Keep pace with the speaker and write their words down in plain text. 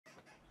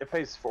It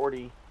pays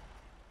 40.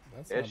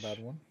 That's not a bad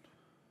one.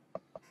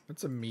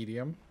 It's a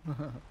medium.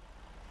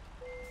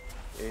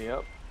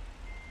 Yep.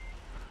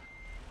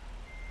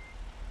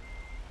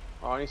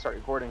 Oh, I need to start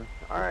recording.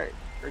 Alright,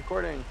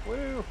 recording.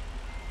 Woo!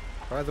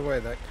 By the way,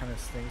 that kind of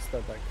stinks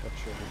that cuts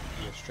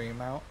your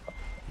stream out.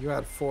 You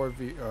had 4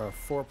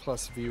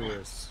 plus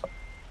viewers.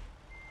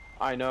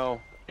 I know.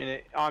 And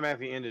it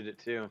automatically ended it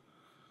too.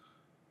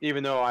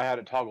 Even though I had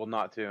it toggled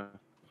not to.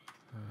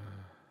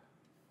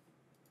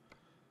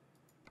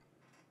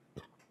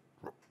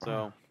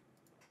 So,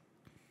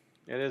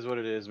 it is what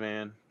it is,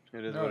 man.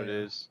 It is what it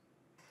is.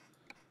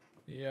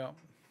 Yeah.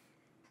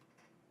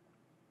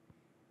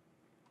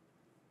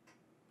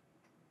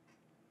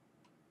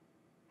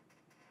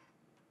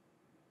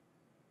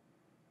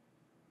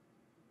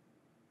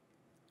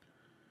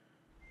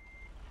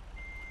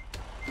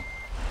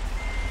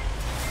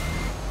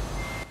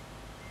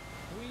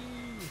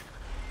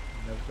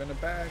 Never gonna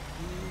back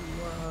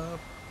you up.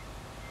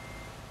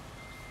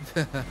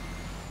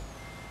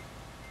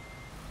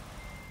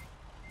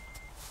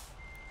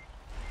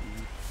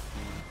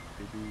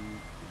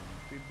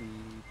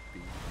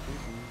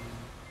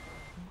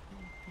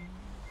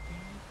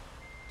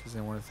 Does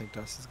anyone think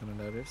Dust is gonna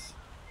notice?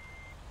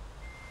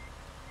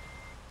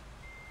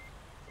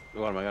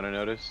 What am I gonna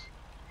notice?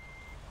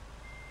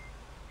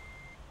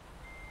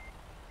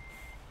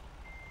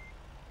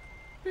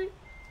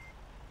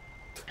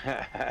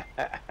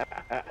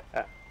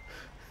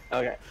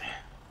 Okay.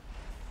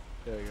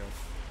 There you go.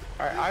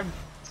 Alright,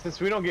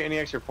 since we don't get any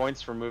extra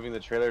points for moving the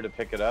trailer to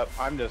pick it up,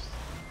 I'm just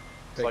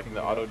selecting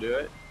the auto do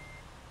it.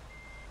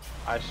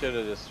 I should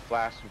have just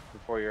flashed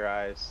before your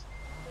eyes.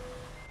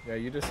 Yeah,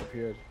 you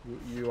disappeared.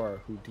 You are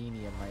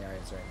Houdini in my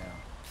eyes right now.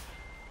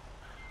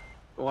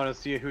 Want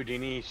to see a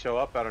Houdini show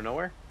up out of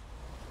nowhere?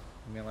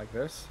 You mean like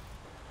this?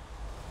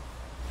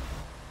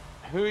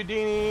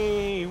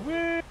 Houdini!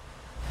 Woo!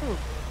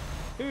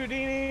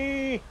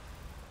 Houdini!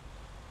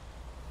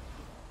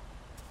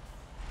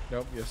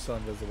 Nope, you're still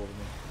invisible to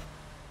me.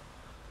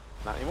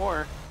 Not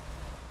anymore.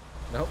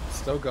 Nope,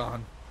 still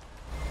gone.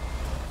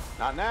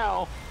 Not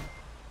now.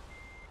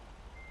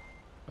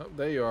 Oh,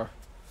 there you are.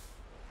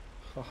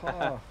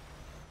 Haha.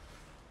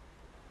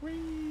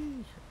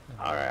 Whee!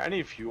 Alright, I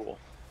need fuel.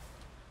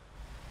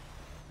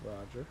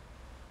 Roger.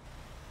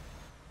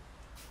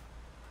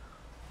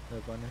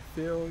 They're gonna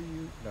feel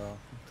you. No,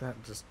 that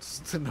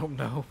just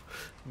no.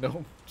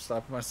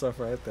 Stop myself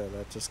right there.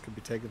 That just could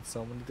be taken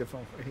so many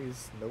different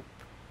ways. Nope.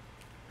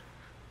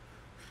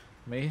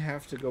 May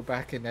have to go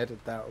back and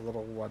edit that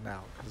little one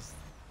out because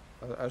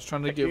I was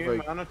trying to give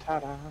like.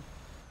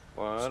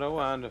 What a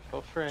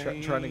wonderful phrase.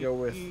 Trying to go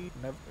with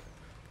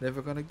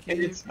never gonna give.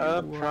 It's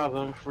a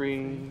problem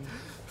free.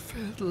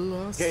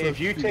 Philosophy. Okay, if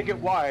you take it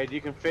wide,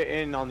 you can fit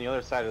in on the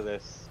other side of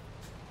this.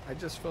 I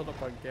just filled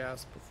up on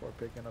gas before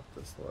picking up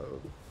this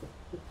load.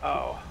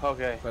 Oh,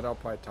 okay. But I'll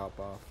probably top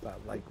off that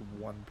like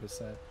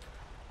 1%.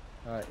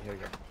 Alright, here we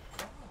go.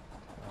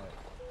 Alright.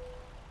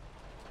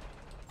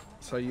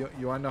 So you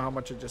wanna know how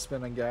much I just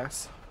spent on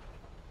gas?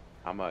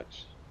 How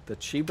much? The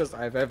cheapest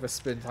I've ever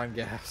spent on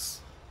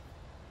gas.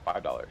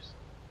 $5.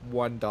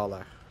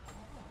 $1.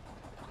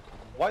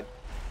 What?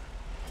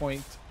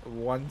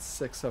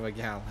 0.16 of a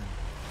gallon.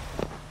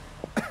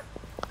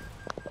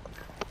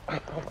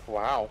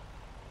 Wow.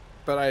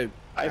 But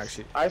I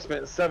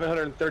spent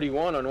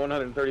 731 on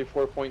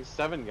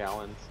 134.7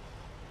 gallons.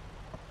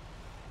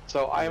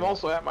 So I am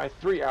also at my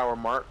 3-hour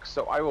mark,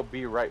 so I will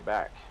be right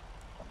back.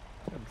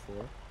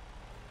 10-4.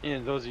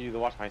 And those of you that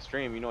watch my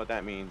stream, you know what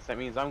that means. That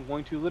means I'm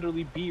going to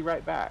literally be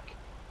right back.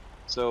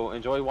 So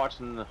enjoy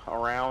watching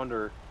around,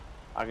 or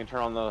I can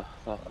turn on the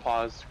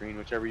pause screen,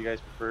 whichever you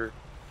guys prefer.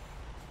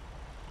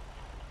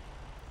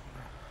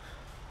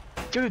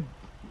 Dude,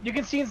 you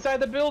can see inside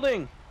the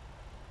building.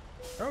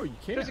 Oh, you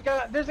can. There's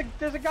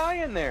a guy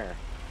in there.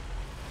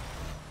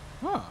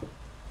 Huh.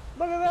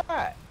 Look at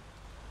that.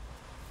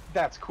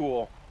 That's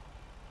cool.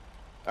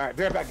 All right,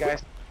 be right back,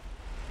 guys.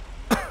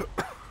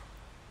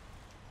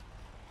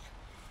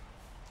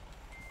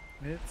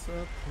 It's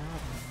a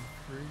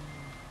problem-free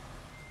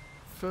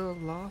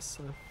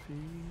philosophy.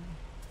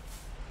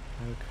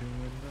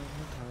 Hakuna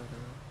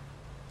Matata.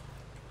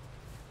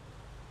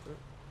 There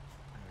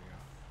we go.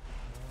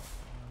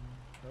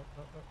 No.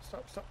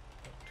 Stop. No,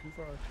 too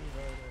far. There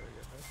we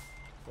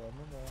go. One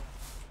more.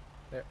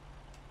 There.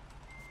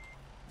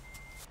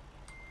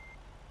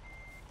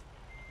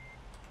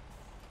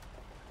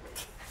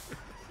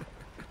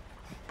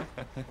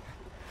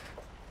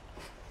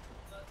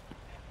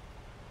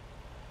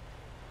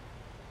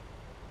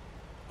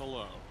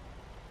 Hello.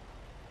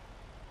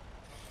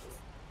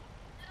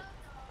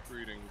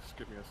 Greetings.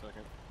 Give me a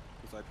second,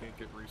 because I think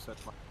it reset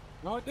my...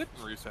 No, it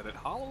didn't reset it.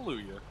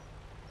 Hallelujah.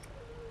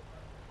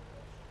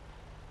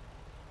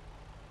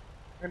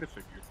 Kinda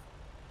figured.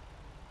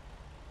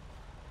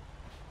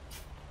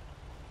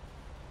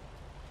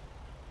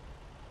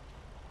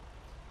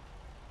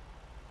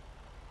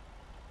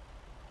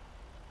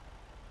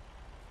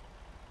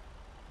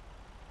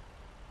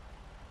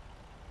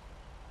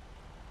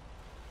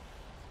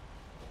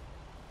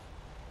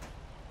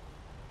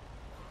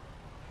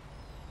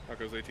 How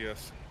goes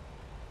ATS?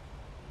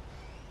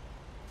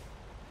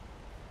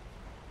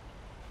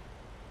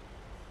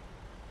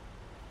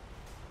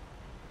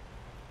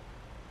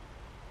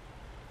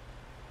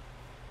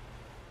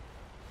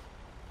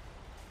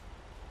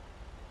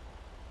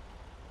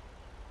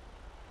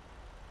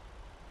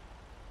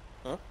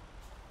 Huh?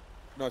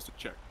 No, it's a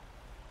check.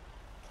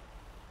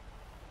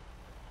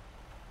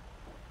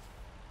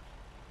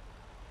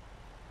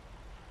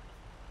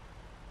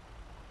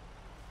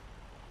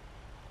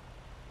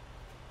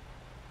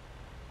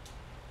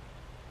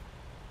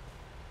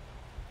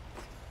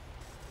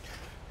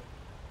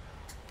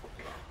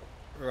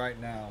 Right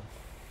now,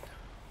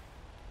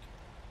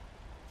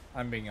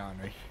 I'm being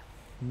ornery.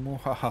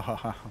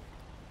 Mwahaha.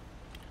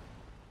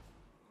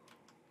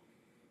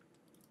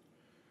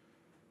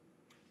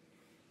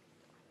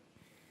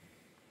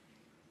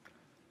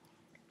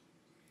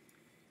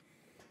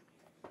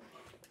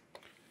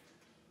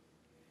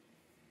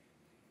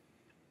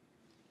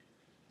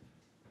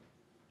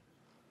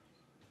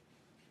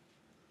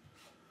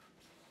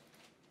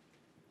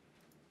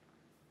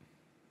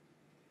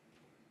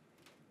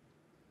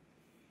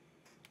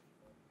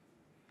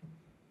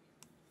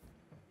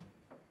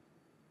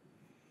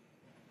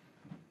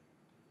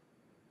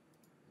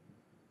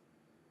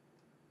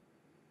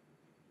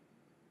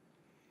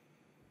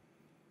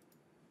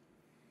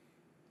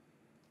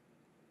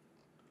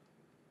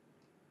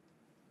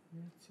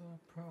 It's a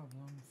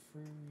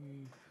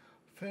problem-free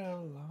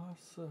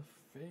philosophy.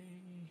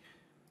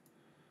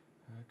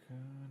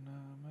 Hakuna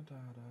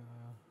Matata.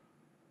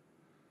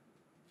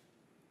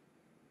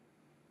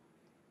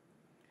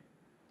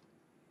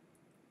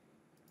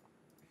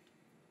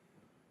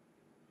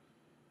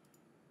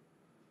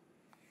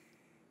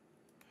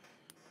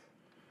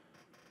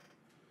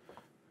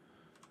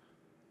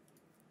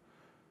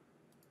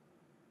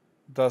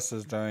 Dust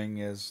is doing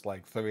his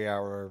like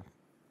 3-hour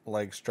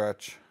leg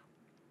stretch.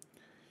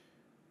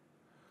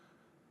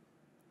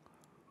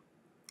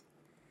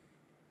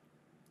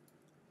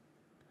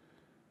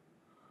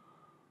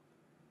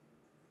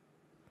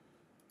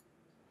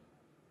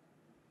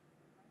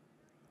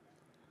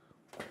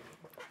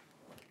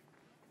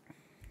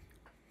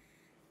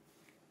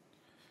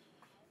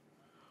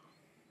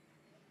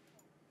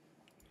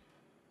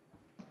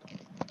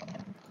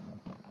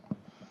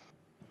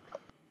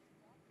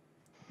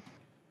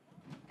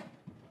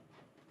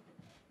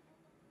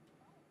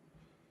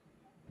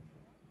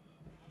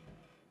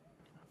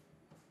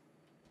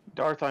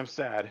 Darth, I'm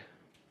sad.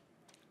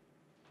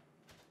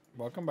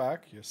 Welcome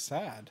back. You're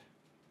sad.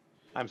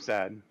 I'm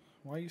sad.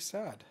 Why are you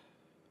sad?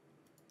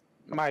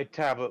 My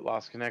tablet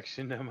lost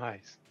connection to my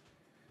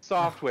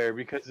software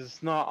because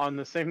it's not on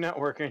the same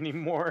network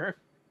anymore.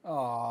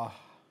 Ah.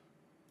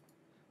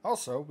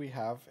 Also, we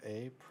have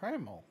a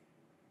primal.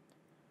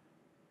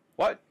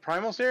 What?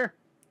 Primal's here?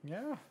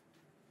 Yeah.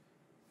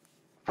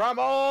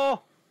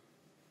 Primal!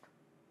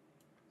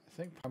 I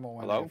think Primal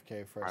went Hello?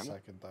 AFK for Primal? a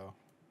second, though.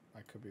 I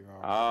could be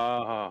wrong.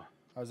 Oh.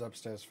 I was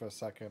upstairs for a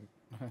second.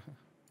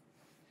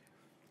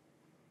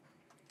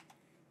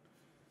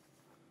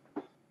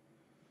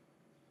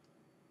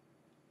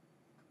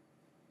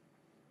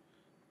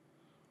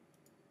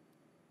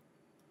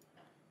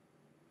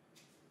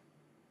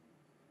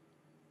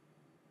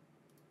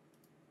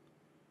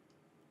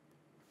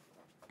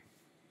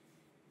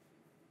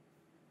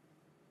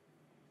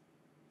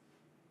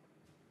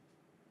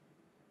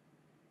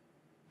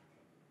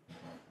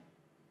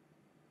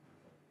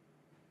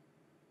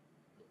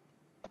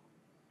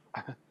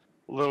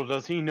 Little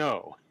does he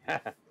know.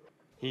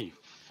 He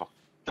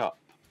fucked up.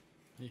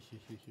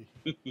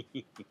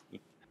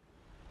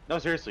 No,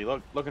 seriously,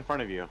 look in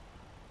front of you.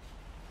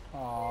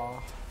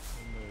 Aw,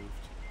 removed.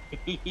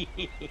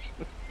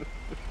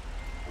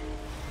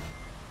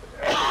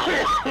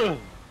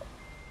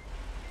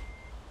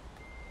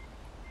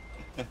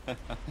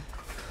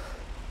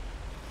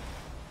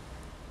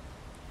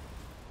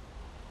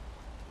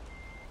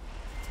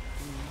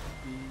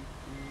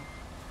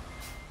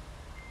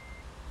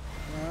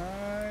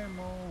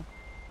 Primal.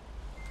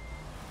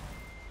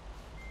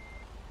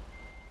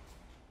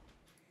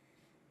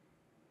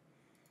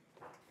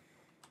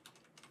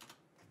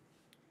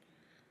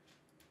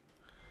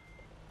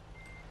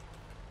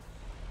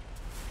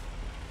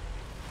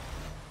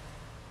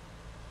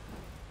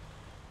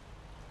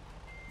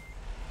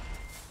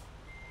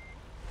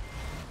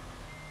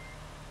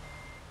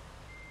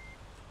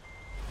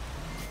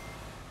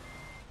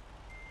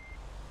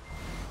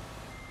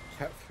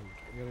 Cat food.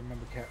 I gotta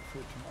remember cat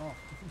food tomorrow.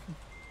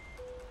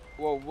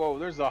 Whoa, whoa,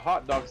 there's a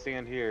hot dog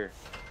stand here.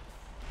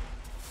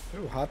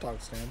 Ooh, hot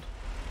dog stand.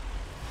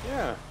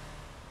 Yeah.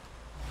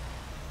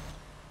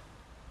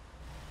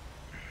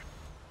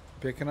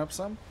 Picking up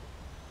some?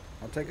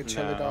 I'll take a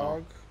chili No.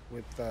 dog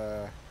with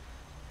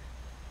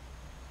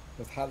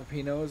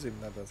jalapenos,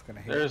 even though that's gonna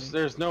hate me.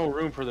 There's no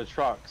room for the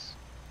trucks,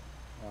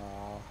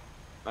 Aw.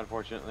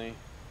 unfortunately.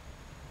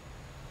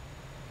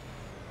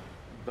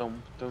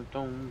 Dum, dum,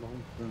 dum,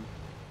 dum, dum.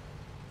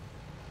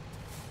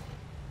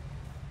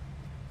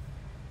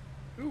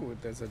 Ooh,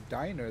 there's a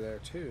diner there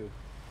too.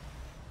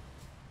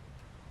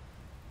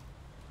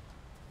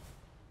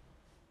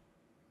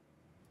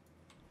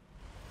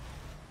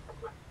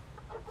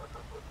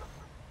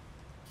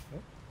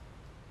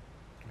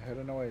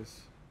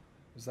 noise?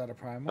 Is that a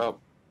primal? Oh,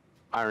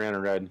 I ran a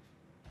red.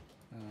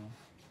 Oh.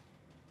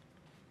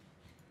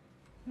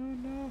 Oh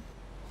no.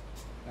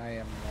 I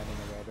am running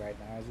a red right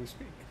now as we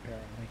speak,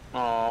 apparently.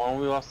 Oh,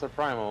 we lost our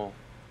primal.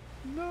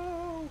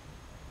 No!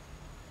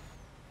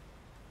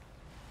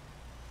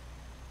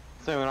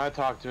 So when I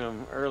talked to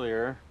him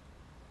earlier,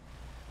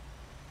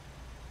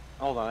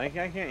 hold on, I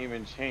can't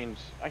even change.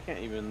 I can't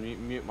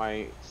even mute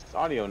my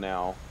audio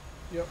now.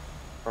 Yep.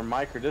 From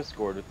mic or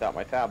Discord without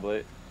my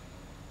tablet.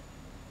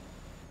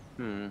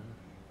 Hmm.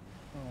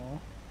 Oh.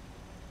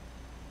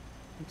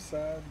 I'm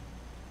sad.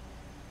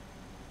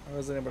 I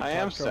wasn't able to I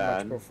am talk to him much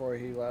sad. before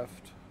he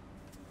left.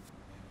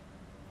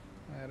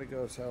 I had to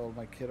go tell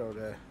my kiddo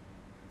to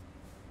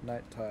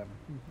nighttime.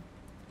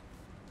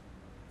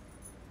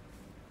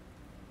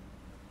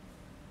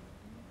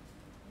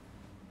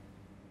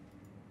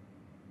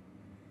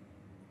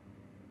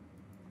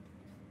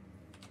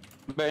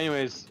 But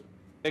anyways,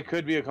 it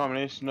could be a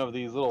combination of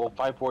these little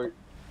 5-port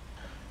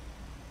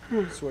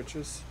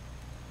Switches.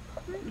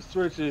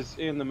 switches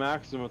and the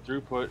maximum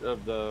throughput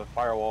of the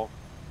firewall.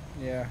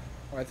 Yeah.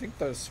 Well, I think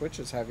those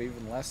switches have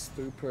even less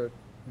throughput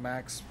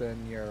max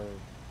than your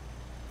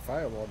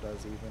firewall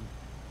does even.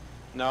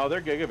 No,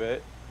 they're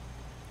gigabit.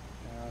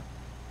 Yeah.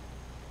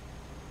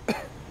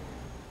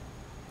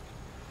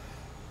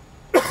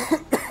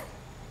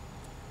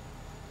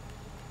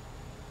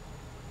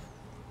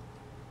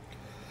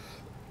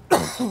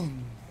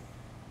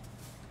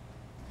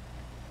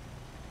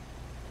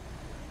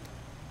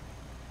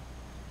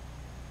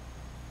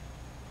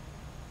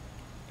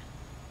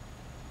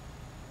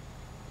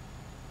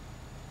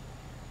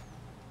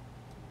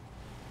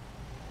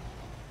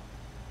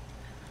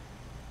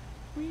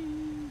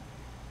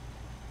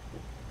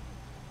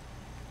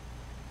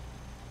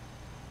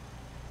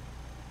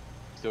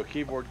 Still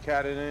keyboard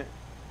cat in it.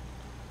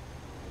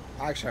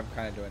 Actually, I'm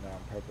kind of doing it on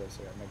purpose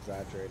here. I'm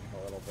exaggerating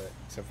a little bit,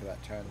 except for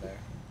that turn there.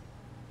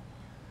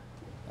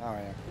 Oh,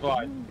 yeah.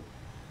 Well,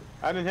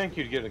 I didn't think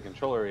you'd get a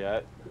controller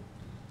yet.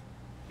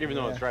 Even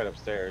though Yeah. it's right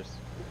upstairs.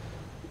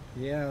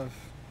 Yeah.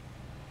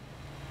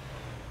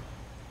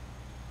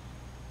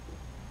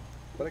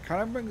 But it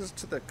kind of brings us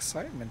to the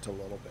excitement a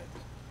little bit.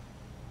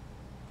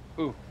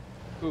 Ooh.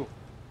 Ooh.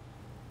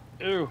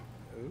 Ooh.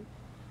 Ooh.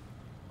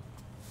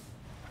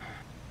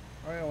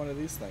 Oh, yeah, one of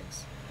these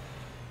things.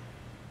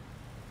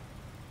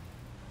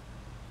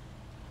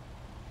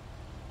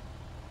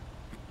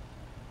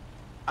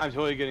 I'm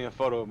totally getting a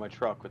photo of my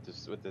truck with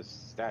this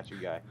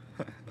statue guy.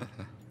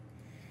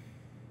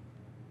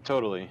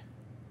 Totally.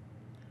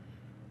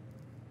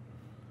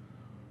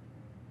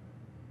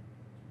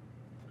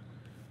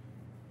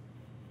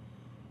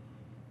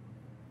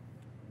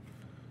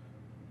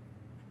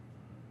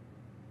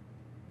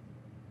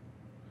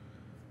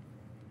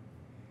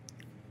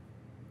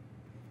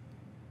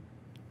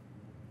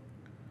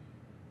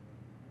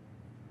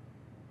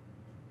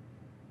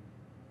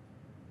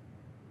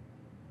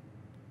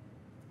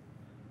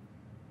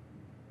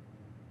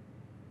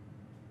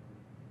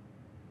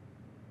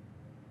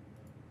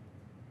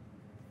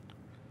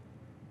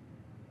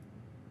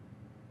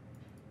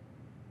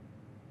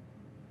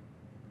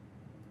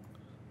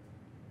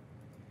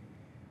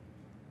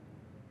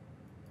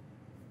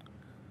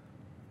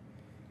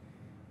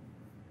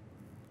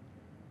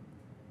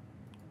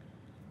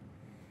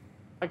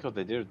 I like what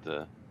they did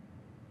with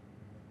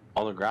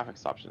all the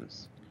graphics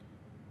options.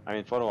 I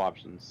mean, photo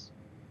options.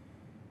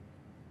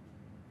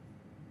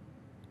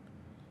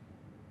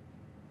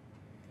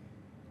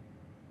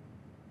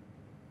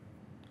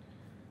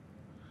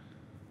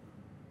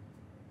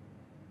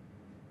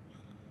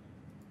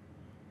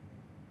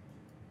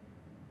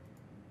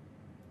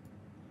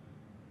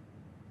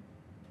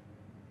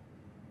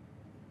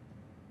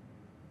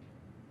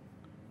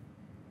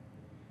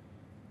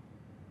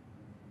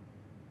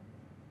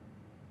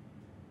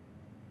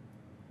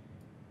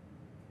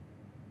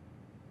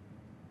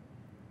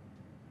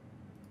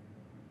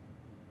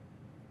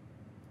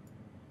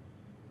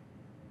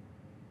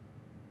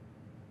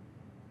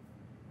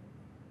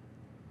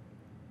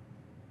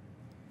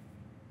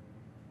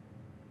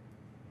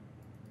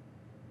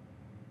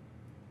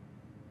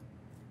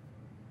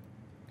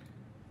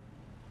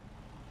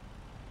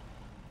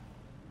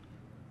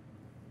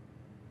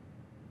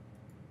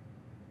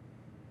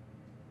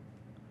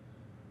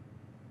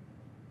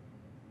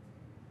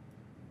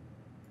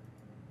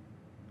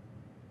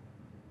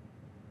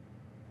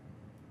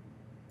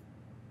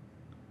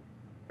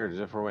 Here, as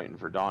if we're waiting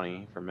for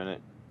Donnie for a minute.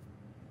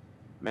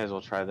 May as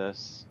well try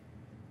this.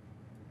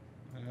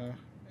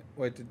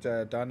 Wait,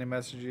 did Donnie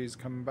message he's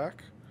coming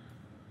back?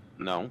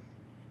 No.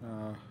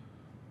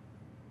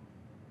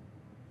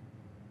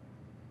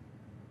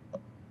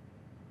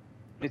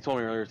 He told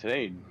me earlier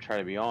today he'd try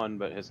to be on,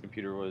 but his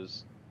computer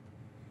was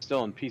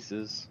still in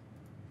pieces.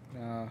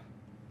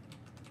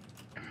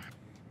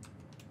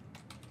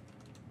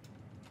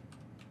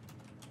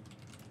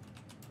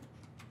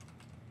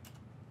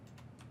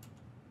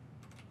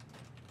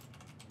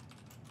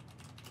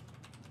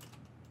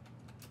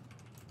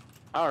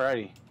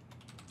 Alrighty.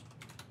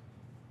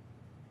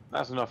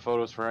 That's enough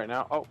photos for right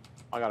now. Oh,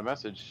 I got a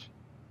message.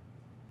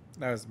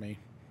 That was me.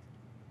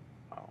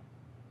 Oh.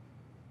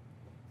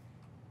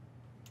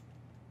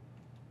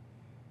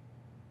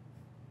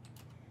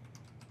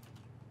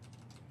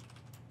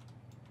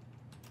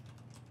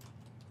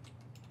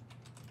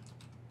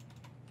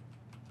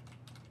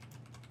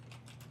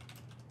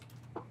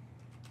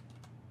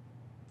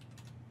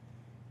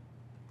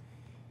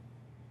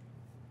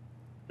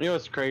 You know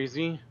what's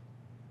crazy?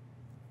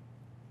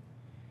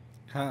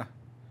 Huh.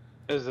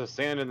 Is the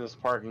sand in this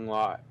parking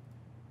lot.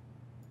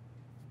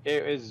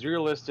 It is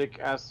realistic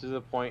as to the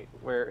point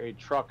where a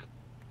truck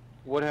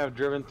would have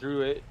driven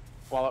through it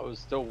while it was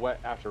still wet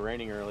after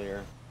raining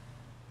earlier.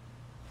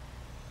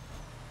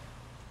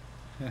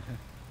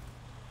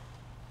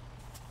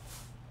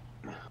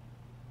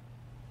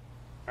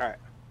 Alright.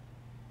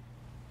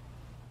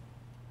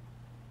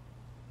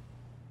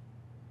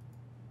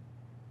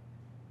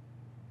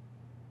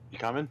 You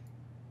coming?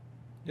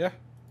 Yeah.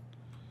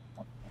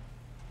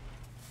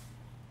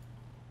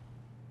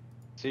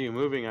 See you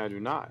moving, I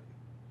do not.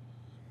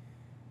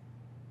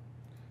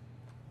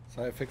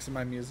 So I'm fixing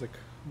my music.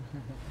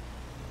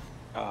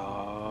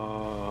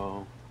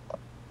 Oh.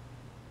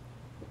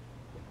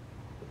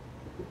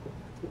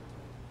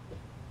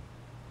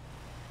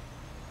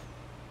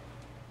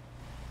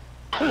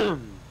 Can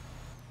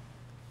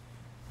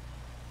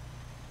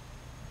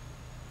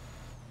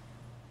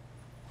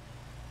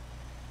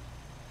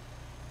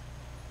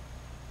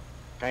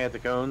I hit the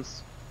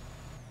cones?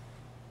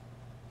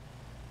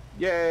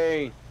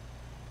 Yay!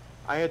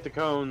 I hit the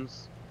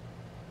cones.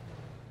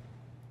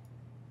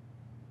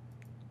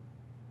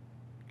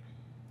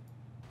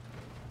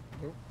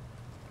 Oop.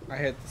 I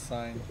hit the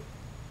sign.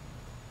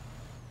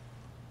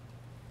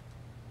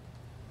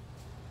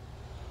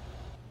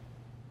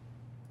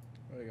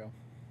 There you go.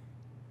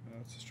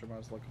 That's the stream I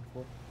was looking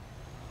for.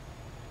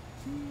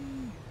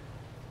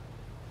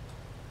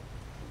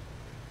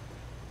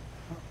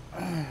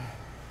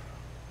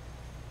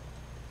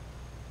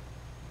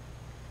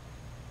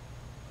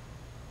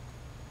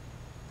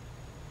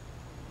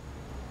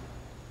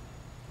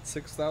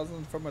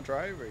 $6,000 from a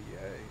driver,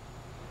 yay.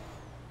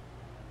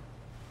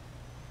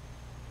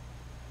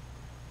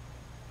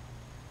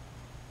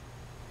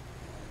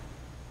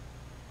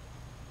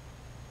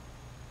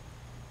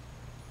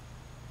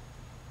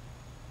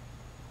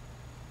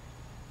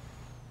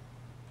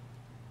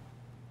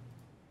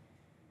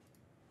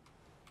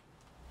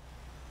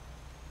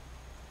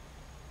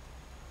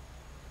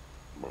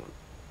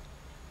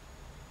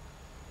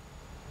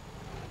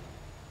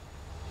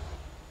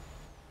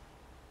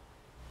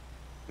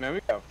 Now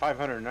we got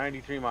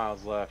 593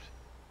 miles left.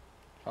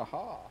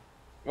 Haha.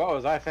 What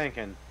was I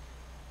thinking?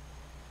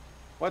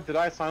 What did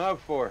I sign up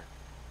for?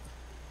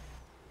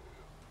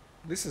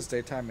 This is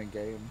daytime in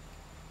game.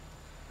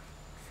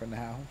 For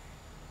now.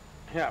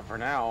 Yeah, for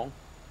now.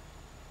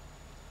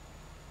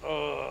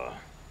 Ugh.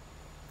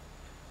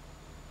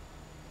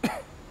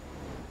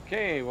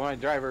 Okay, my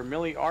driver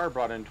Millie R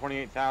brought in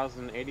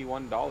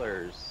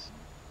 $28,081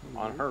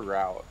 on her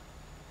route.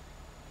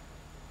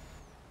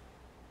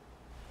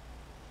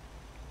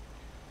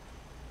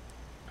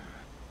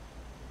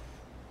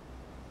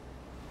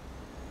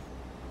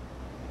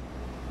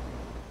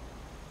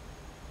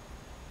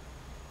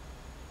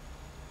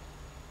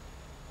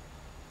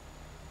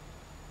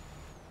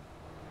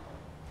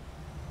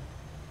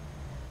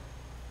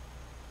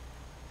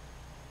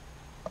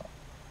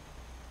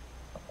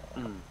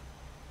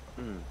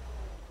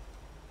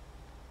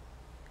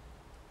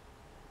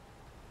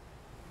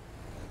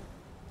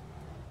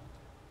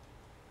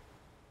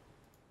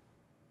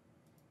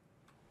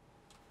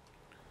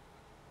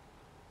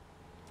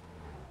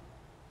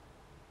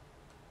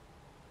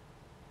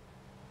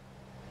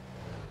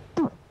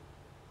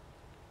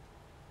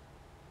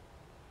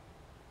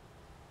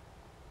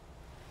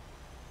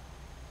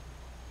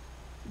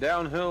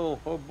 Downhill,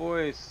 oh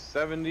boy,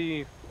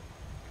 70,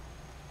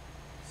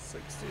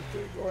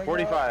 63 going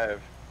 45, up.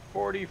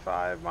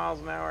 45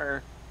 miles an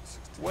hour.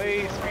 63 Way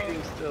going up.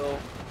 speeding still.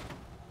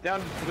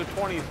 Down to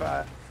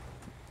 25.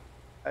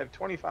 I have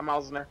 25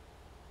 miles an hour.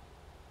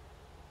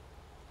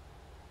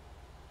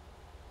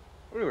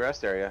 Ooh,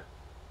 rest area.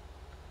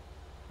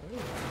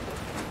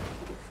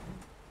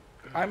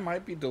 I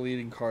might be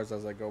deleting cars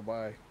as I go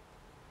by.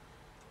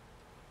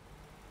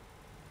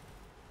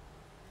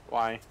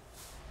 Why?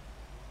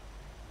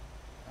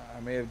 I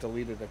may have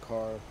deleted a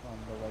car on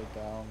the way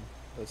down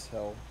this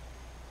hill.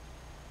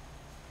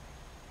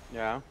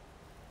 Yeah.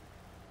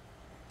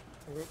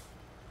 Oop.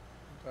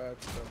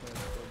 That's definitely a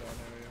slow down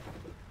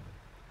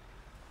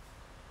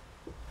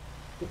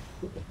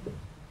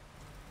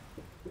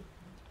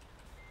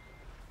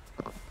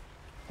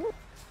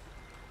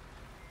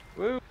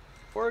area. Woo!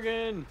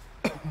 Oregon!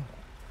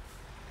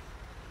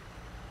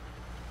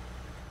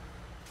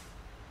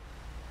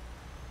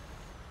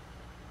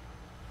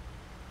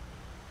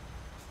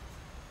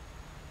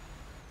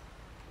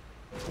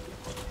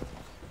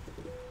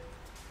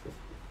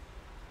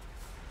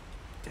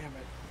 Damn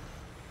it.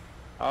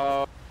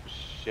 Oh,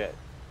 shit.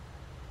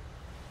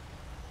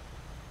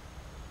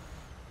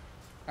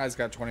 I just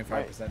got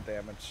 25%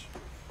 damage.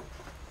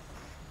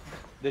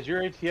 Did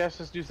your ATS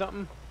just do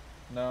something?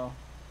 No.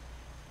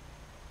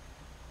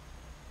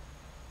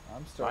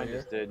 I'm still Mine here.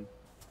 just did.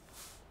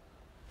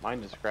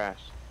 Mine just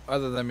crashed.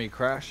 Other than me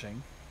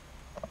crashing.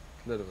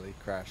 Literally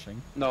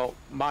crashing. No,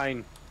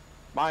 mine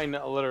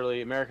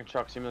literally, American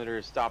Truck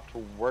Simulator stopped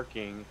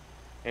working.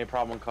 A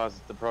problem causes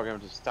the program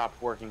to stop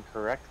working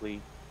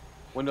correctly.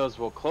 Windows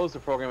will close the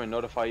program and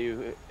notify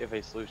you if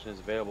a solution is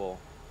available.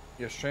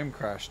 Your stream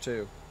crashed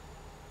too.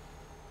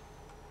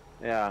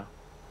 Yeah.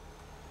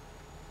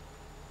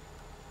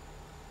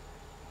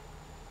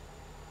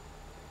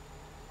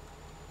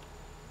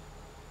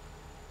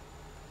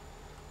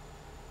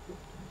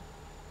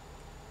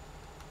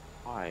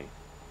 Why?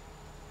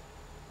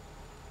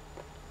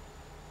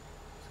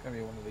 It's gonna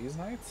be one of these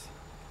nights?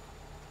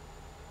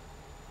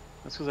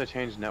 That's because I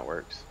changed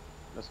networks.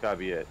 That's gotta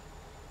be it.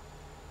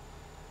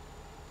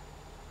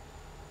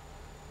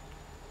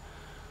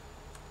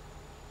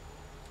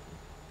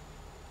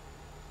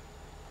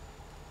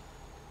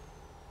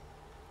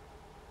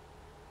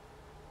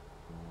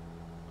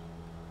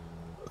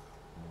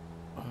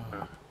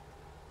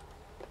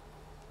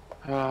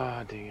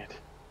 Ah, dang it.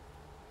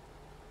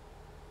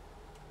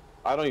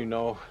 I don't even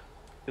know,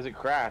 because it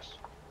crashed.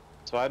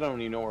 So I don't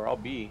even know where I'll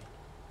be.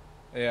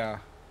 Yeah.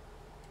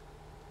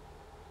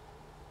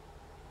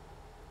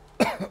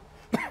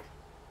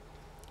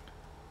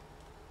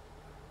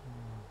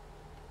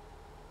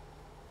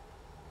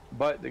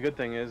 But the good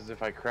thing is,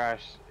 if I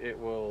crash, it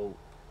will...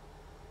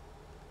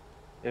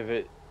 If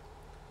it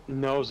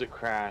knows it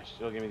crashed,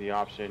 it'll give me the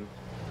option.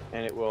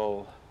 And it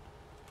will...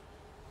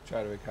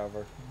 Try to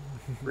recover.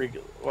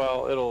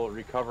 well, it'll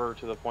recover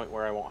to the point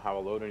where I won't have a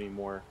load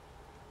anymore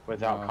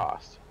without No.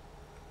 cost.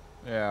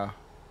 Yeah.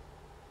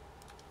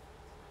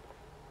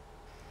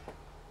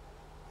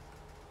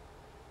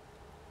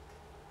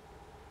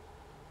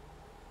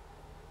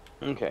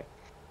 Okay.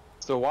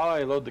 So while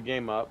I load the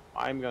game up,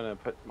 I'm gonna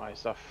put my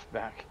stuff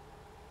back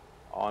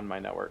on my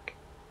network.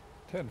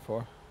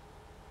 10-4.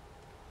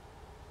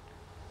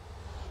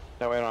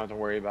 That way I don't have to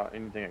worry about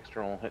anything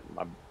external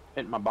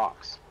hitting my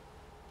box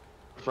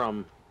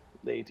from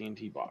the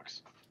AT&T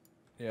box.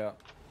 Yeah.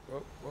 Whoa,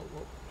 whoa,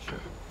 whoa. Shit.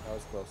 That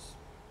was close.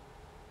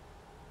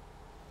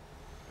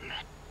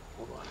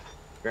 Hold on.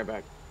 Right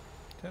back.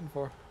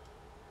 10-4.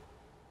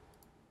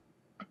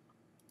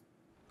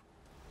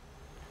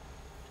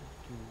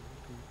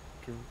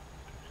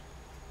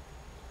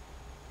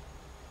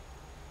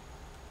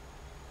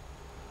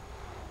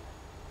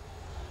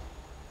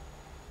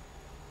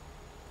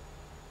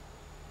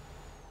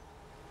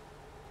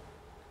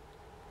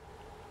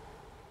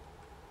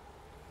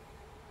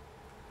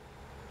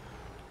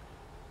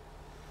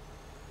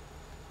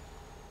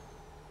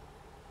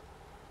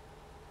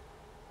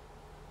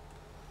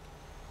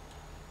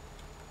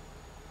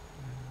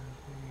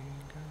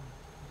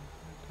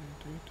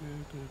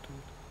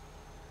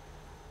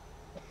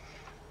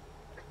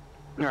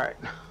 All right.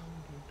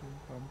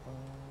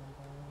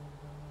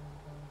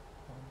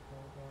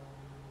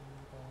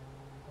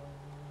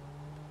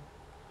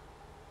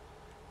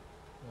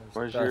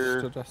 Where's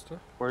your... Duster?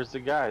 Where's the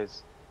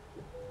guys?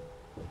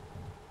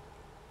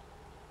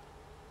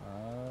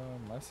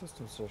 My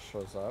system still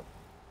shows up.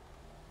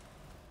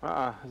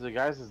 The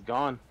guys is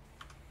gone.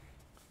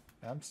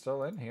 I'm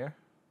still in here.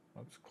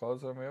 Let's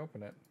close it and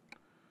reopen it.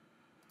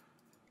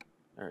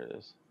 There it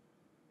is.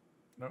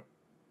 Nope.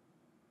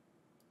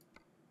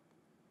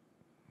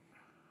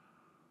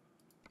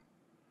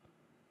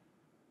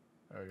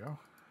 There we go.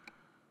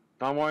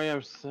 Don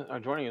Williams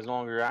joining is no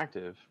longer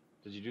active.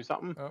 Did you do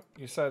something? Oh,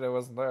 you said it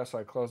wasn't there, so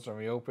I closed and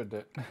reopened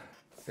it.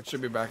 It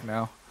should be back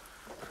now.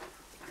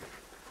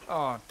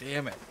 Oh,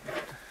 damn it.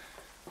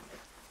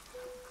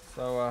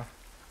 So,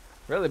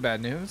 really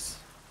bad news.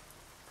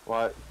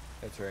 What?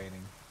 It's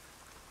raining.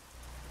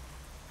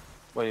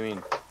 What do you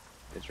mean?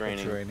 It's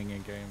raining. It's raining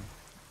in game.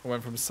 It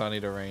went from sunny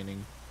to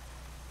raining.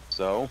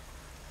 So?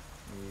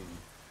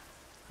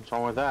 What's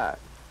wrong with that?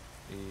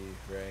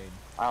 Rain.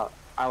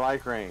 I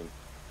like rain.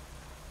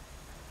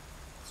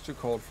 It's too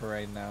cold for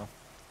rain now.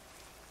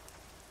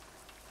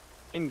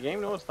 In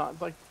game, no, it's not.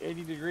 It's like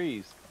 80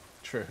 degrees.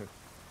 True.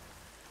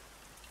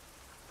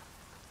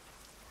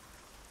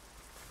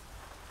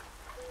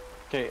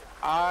 Okay,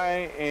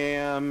 I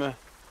am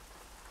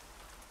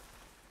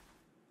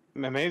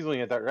amazingly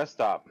at that rest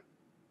stop.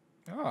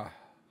 Ah.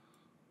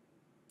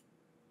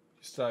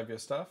 You still have your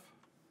stuff?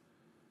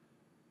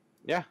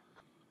 Yeah.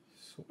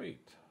 Sweet.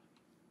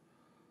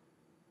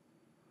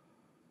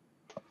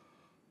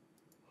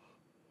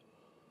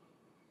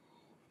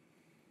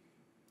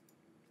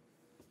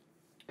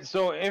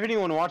 So, if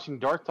anyone watching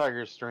Dark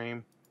Tiger's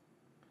stream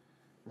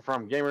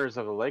from Gamers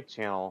of the Lake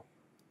channel,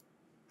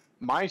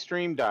 my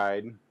stream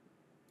died.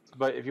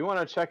 But if you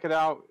want to check it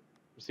out,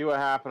 see what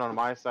happened on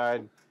my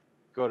side,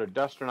 go to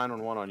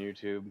Duster911 on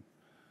YouTube,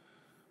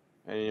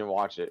 and you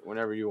watch it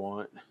whenever you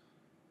want.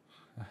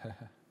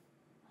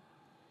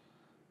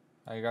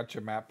 I got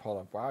your map pulled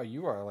up. Wow,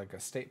 you are like a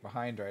state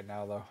behind right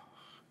now,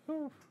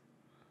 though.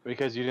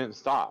 Because you didn't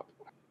stop.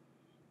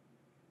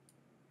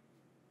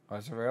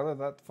 Was it really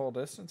that full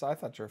distance? I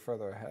thought you were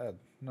further ahead.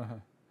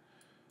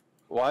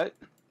 What?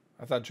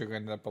 I thought you were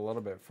going to end up a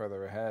little bit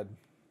further ahead.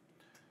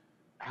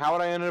 How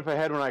would I end up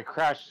ahead when I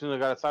crashed as soon as I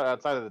got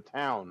outside of the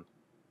town?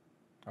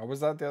 Oh, was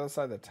that the other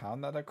side of the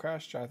town that I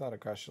crashed? I thought I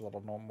crashed a little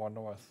more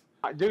north.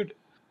 Dude,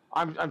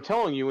 I'm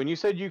telling you, when you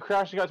said you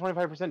crashed and got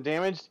 25%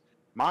 damaged,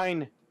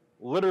 mine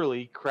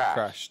literally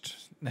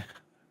crashed.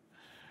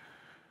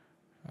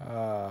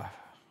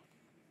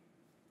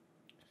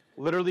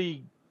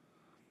 Literally,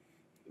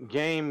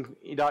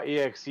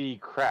 game.exe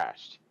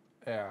crashed.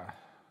 Yeah.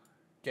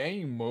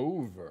 Game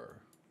over.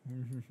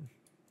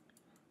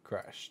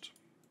 Crashed.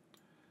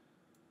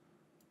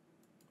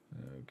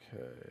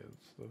 Okay,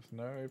 so there's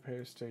no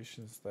repair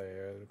stations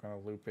there. They're going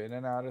to loop in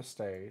and out of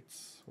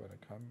states. When I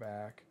come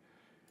back,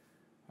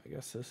 I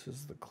guess this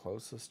is the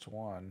closest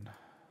one.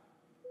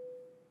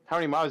 How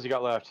many miles you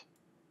got left?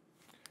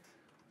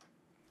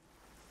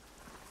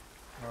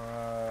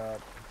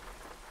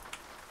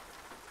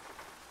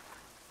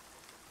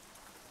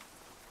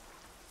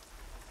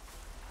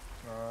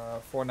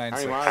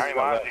 496. How many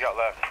miles you got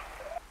left?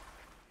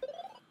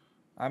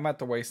 I'm at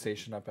the way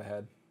station up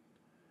ahead.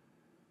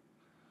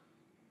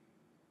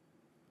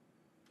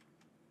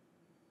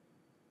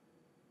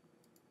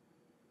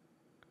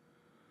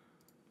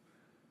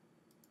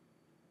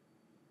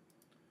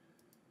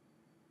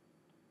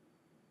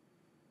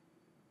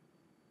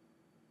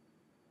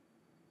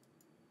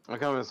 I'm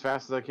coming as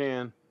fast as I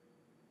can.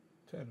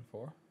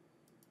 10-4.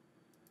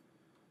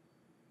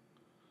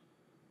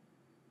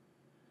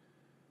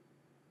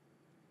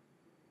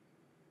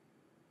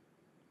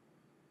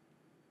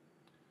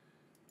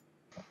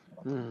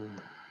 I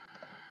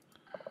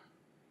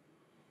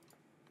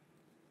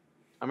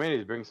may need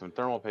to bring some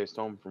thermal paste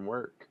home from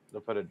work. They'll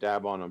put a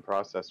dab on a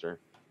processor.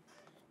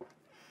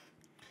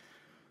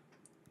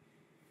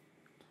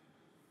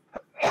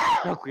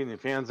 Clean the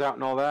fans out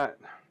and all that.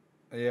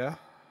 Yeah.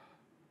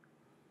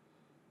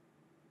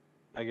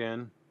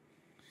 Again.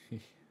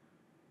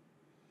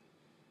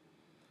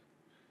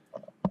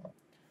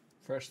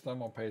 Fresh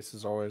thermal paste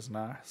is always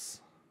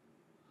nice.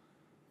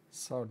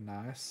 So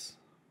nice.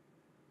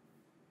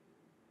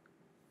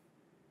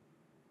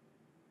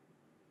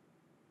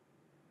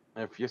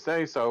 If you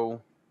say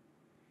so.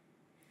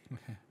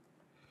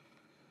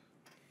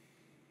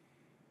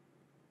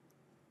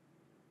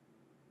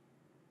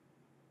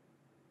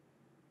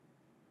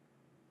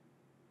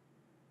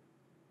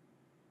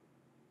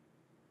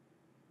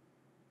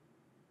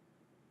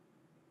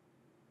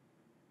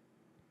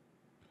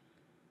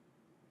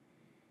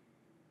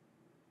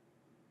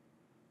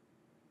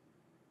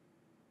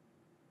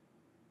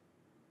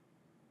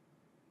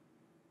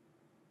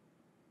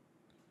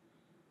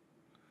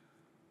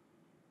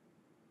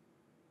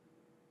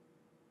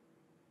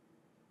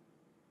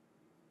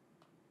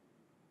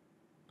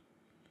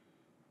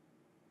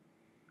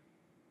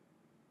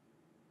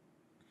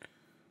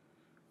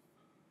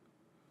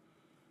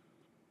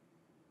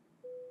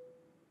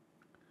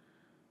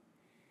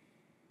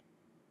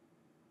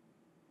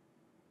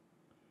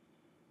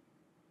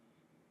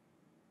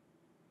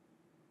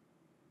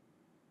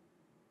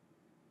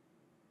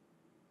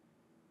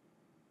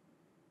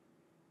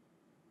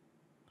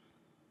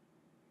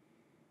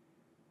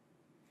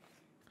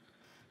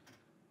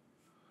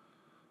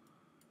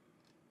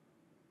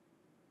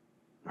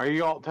 Are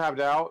you all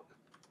tabbed out?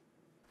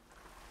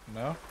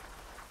 No?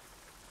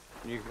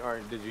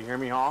 Did you hear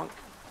me honk?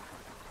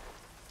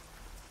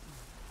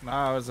 No,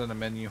 I was in a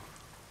menu.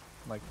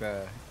 I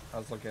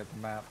was looking at the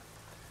map.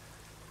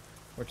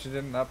 Which it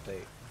didn't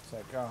update. It's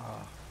like,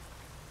 ah.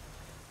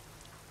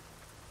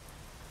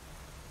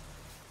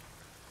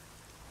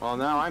 Well,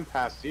 now I'm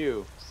past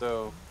you,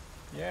 so...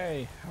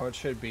 Yay, how it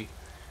should be.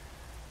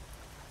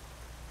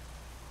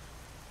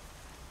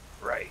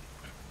 Right.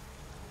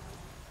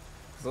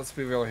 'Cause let's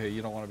be real here,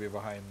 you don't want to be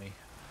behind me.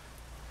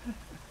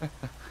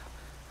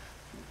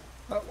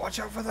 Watch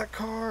out for that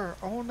car!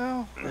 Oh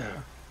no!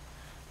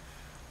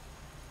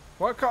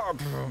 What car?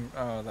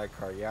 Oh, that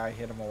car. Yeah, I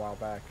hit him a while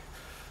back.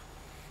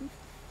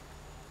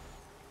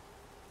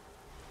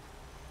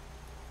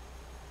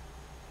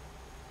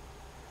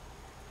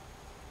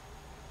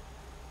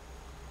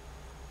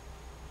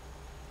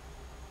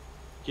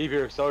 Keep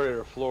your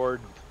accelerator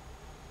floored.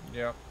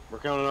 Yep. We're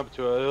coming up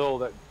to a hill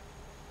that's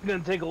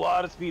gonna take a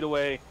lot of speed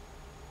away.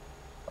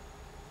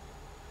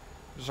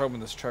 Just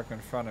hoping this truck in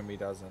front of me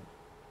doesn't,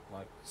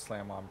 like,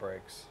 slam on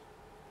brakes.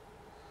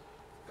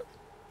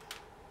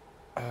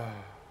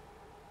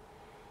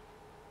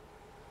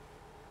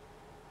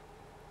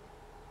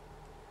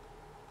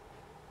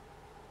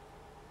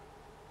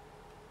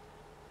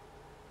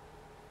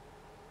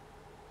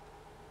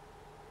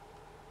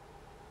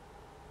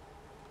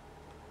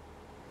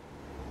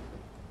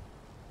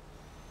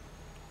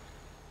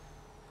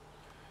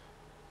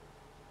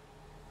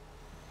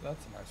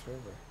 That's a nice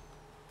river.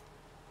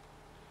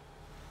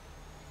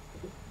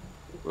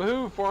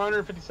 Woohoo!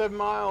 457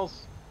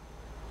 miles.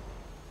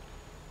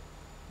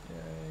 Yay.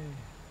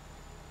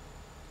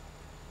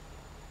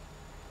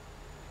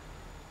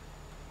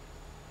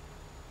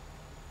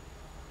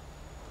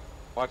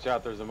 Watch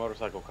out! There's a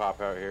motorcycle cop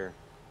out here.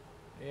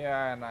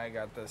 Yeah, and I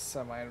got this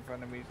semi in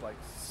front of me, like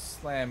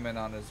slamming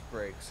on his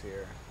brakes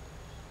here.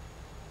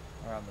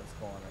 Around this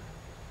corner.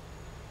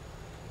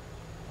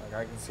 Like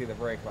I can see the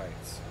brake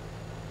lights.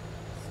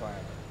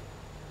 Slamming.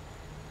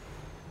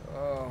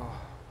 Oh.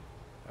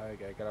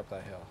 Okay, get up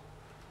that hill.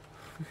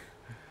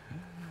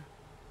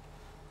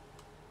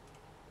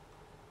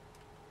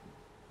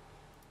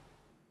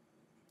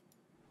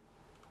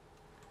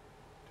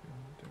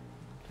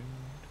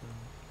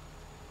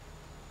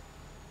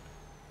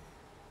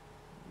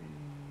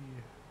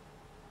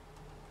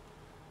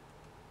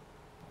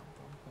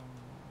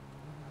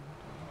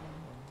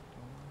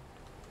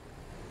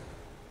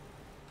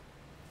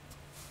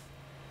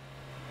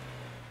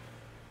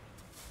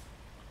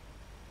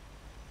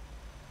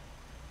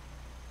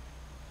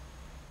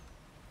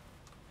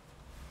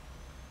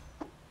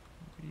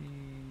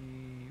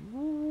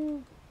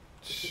 Woo.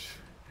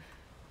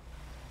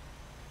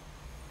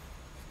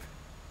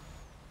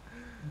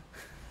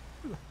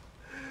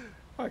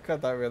 I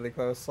cut that really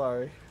close,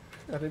 sorry.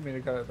 I didn't mean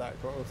to cut it that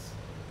close.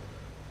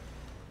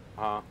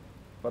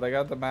 But I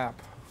got the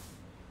map.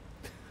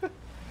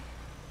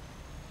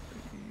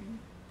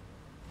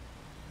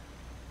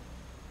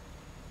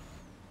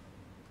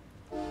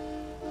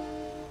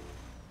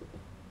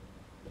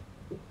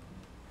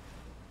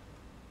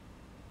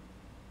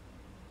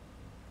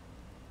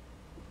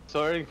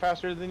 Accelerating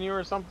faster than you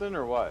or something,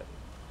 or what?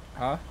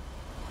 Huh?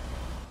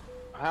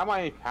 How am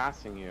I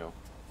passing you?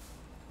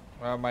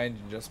 Well, my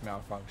engine just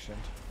malfunctioned.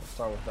 Let's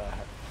start with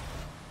that.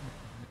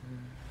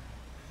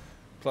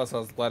 Plus, I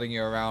was letting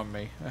you around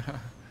me.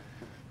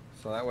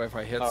 So that way if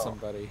I hit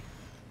somebody,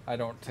 I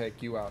don't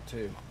take you out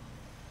too.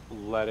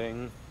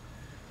 Letting?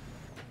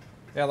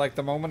 Yeah, like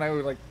the moment I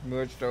like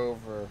merged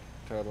over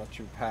to let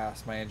you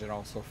pass, my engine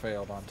also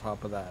failed on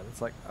top of that.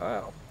 It's like,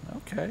 oh,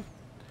 okay.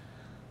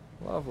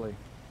 Lovely.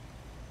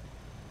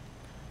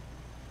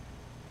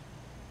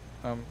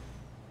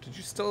 Did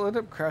you still end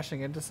up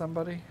crashing into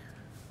somebody?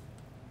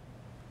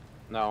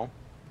 No.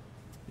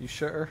 You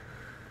sure?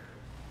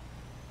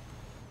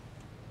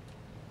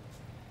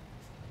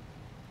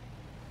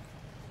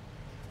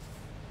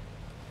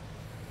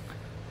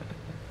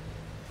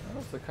 That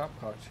was the cop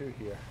car too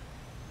here.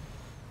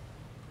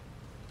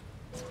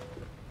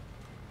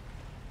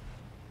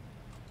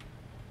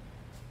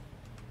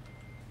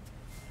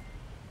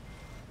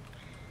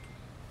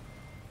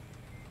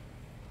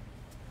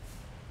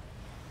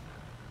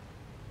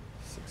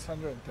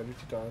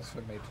 $632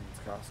 for maintenance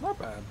costs. Not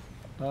bad.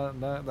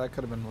 No, that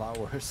could have been a lot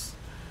worse.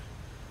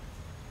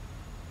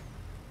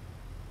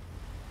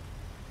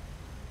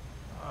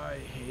 I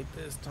hate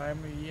this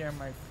time of year.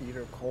 My feet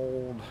are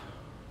cold.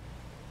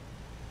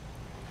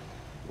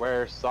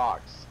 Wear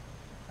socks.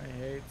 I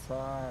hate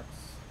socks.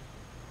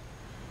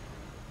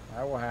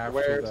 I will have to.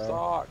 Wear Though.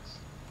 socks.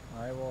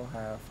 I will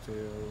have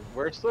to.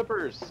 Wear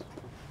slippers.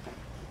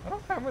 I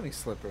don't have any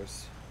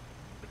slippers.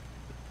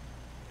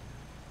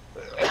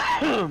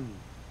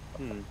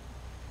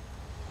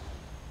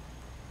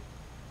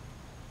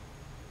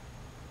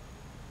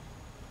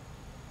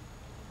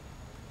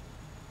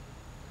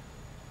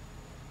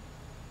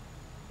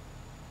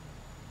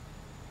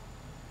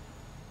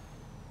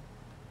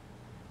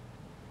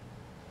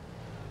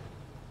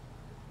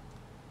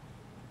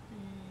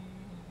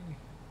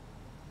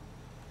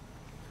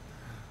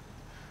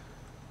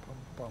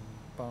 Bum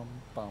bum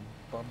bum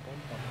bum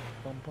bum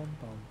bum bum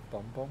bum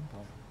bum bum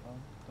bum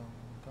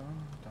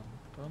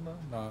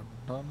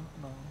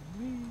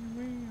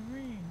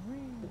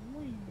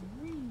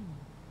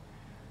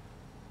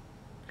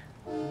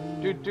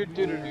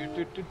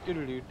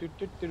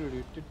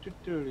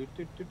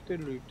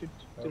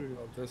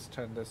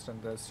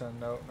this turn.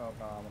 No, I'm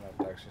gonna have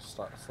to actually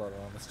slow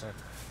down this time.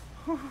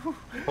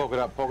 Poke it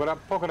up,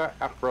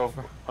 Afro.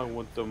 I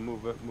want to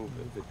move it.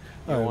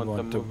 I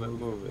want to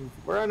move it.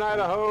 We're in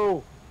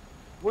Idaho!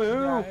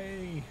 Woohoo!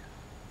 Yay.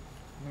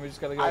 We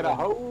just gotta go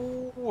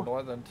Idaho!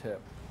 northern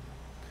tip.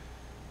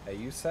 Hey,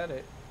 you said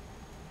it.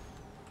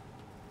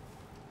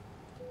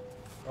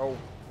 Oh,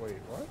 wait,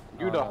 what?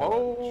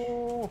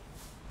 Idaho!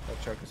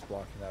 That truck is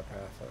blocking that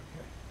path,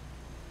 okay.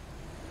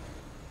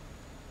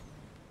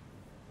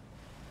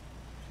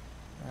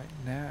 Right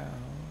now.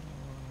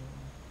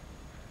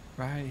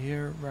 Right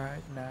here,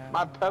 right now.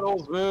 My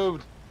pedals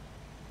moved!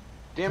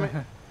 Damn it!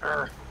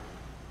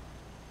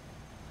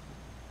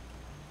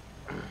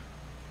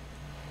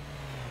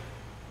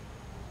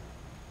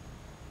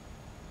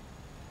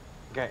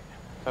 Okay,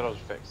 pedals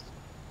are fixed.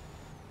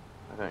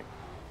 I think.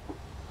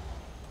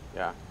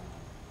 Yeah.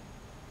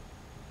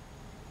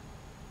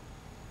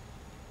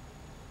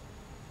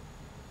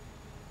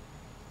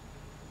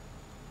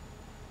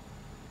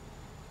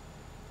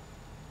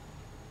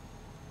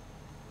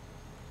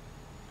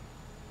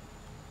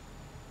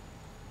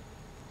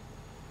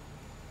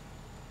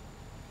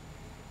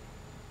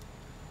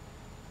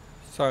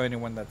 Sorry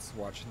anyone that's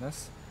watching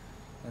this.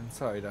 And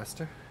sorry,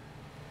 Duster.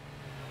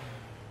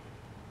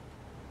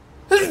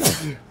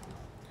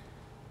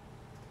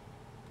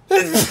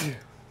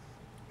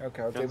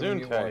 Okay, I'll give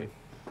you one.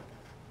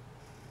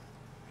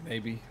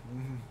 Maybe.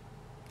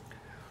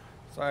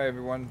 Sorry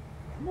everyone.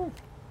 Woo.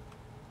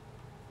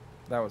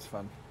 That was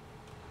fun.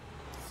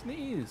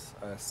 Sneeze.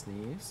 A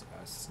sneeze.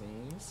 A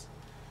sneeze.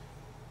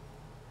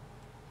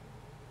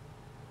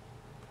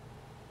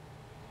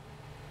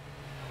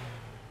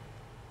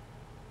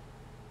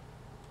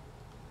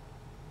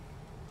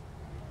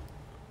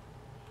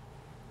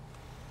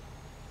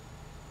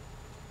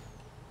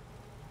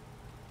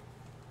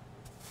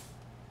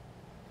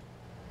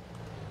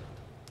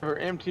 Her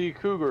MT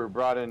Cougar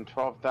brought in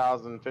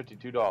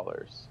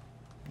 $12,052.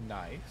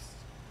 Nice.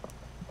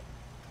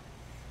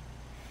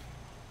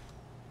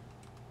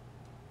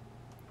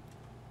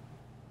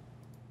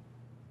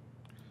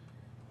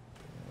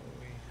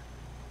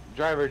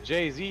 Driver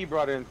Jay-Z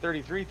brought in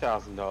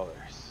 $33,000.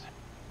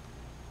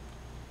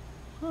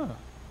 Huh.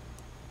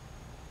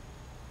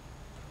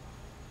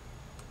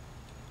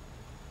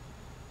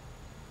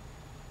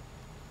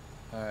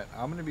 Alright,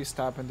 I'm gonna be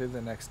stopping through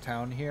the next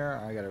town here.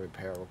 I gotta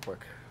repair real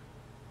quick.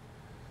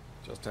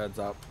 Just heads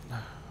up.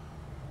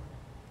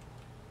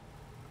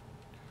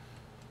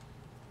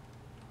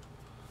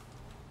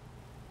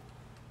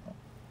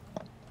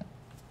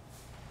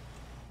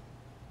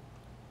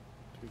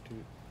 Toot,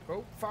 toot.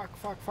 Oh, fuck.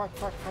 I wasn't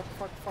paying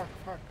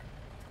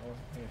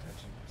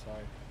attention.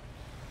 Sorry.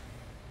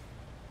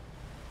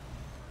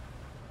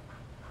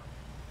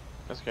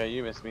 That's okay,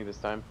 you missed me this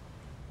time.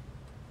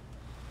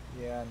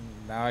 Yeah,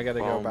 now I gotta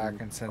go back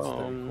and sense the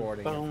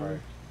recording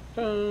if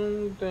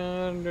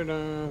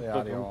the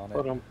audio on it.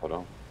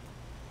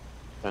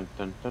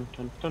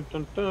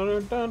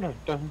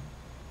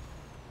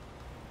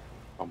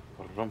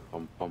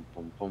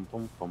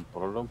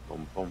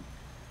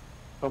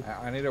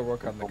 I need to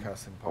work on the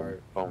cussing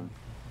part.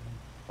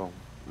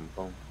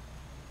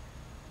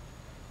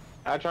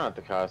 I try not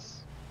to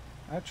cuss.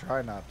 I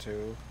try not to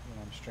when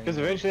I'm streaming. Because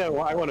eventually I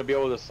want to be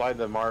able to slide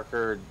the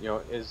marker,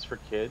 is for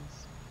kids.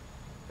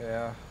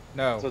 Yeah.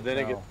 No. So then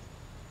it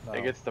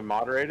gets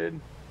demoderated.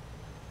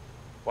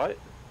 What?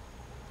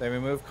 They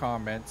remove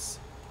comments.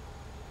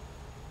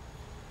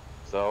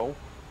 So?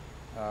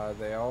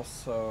 They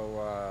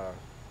also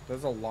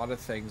there's a lot of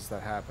things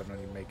that happen when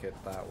you make it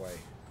that way.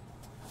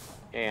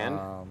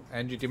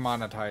 And you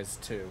demonetize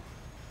too.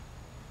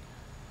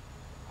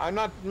 I'm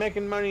not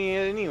making money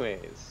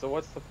anyways, so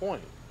what's the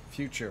point?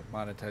 Future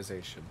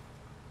monetization.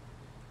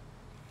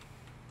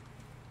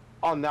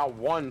 On that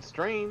one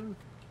stream.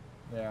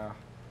 Yeah.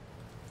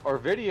 Or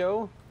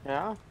video,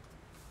 yeah.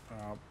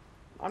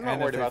 I'm not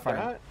worried about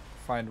that.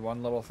 Find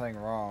one little thing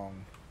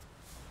wrong.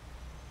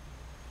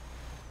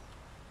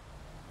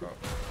 Oh.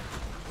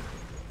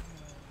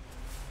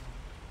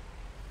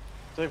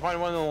 So they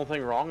find one little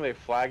thing wrong, they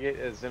flag it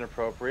as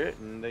inappropriate,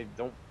 and they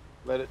don't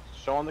let it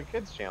show on the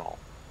kids' channel.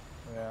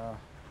 Yeah.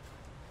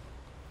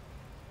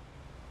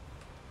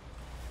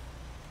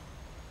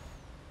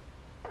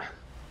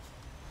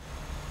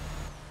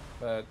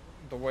 But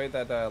the way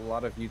that a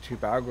lot of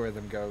YouTube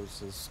algorithm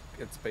goes is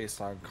it's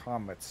based on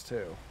comments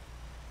too.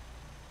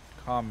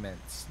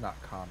 Comments, not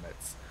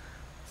comets.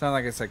 Sound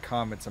like I said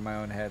comments in my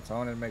own head, so I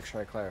wanted to make sure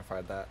I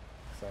clarified that,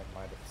 because I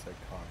might have said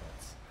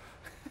comments.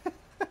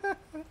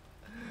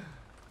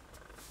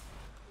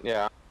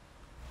 Yeah.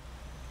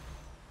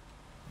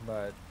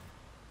 But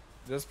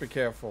just be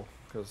careful,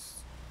 because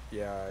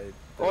yeah.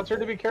 What's there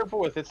to be careful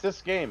with? It's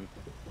this game.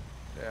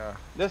 Yeah.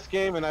 This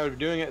game, and I would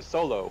be doing it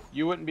solo.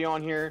 You wouldn't be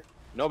on here.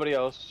 Nobody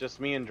else, just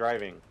me and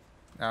driving.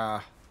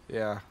 Yeah.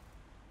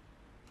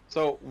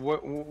 So,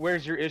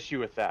 where's your issue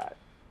with that?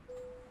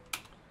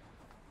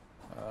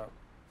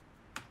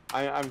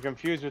 I'm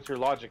confused with your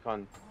logic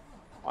on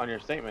your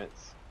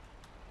statements.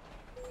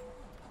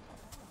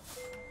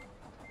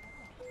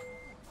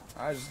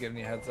 I was just giving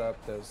you a heads up.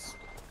 There's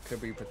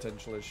could be a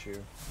potential issue.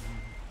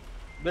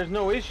 There's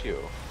no issue.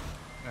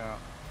 Yeah.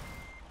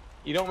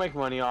 You don't make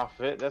money off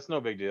it. That's no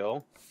big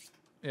deal.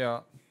 Yeah.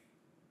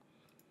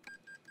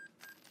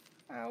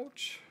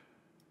 Ouch.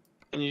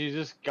 And you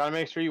just gotta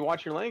make sure you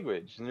watch your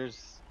language. And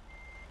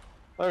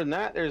other than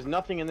that, there's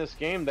nothing in this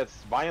game that's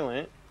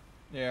violent.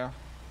 Yeah.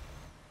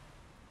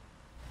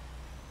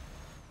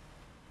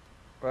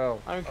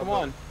 Well, I mean, come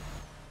on.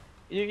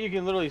 You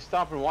can literally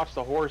stop and watch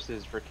the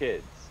horses for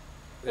kids.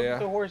 Look Yeah. at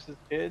the horses,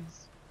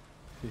 kids.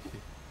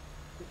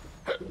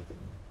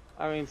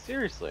 I mean,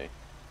 seriously.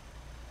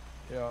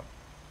 Yeah.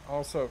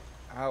 Also,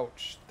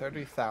 ouch.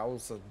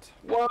 30,000.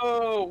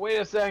 Whoa, wait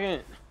a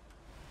second.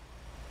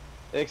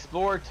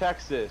 Explore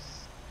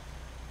Texas.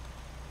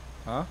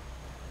 Huh?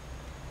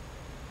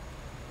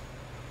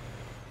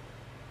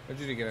 Did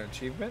you get an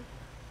achievement?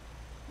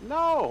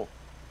 No.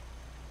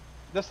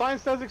 The sign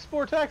says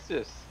Explore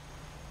Texas.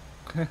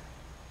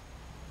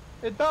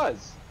 It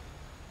does.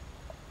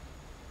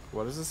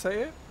 What does it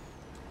say it?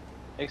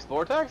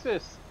 Explore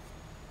Texas.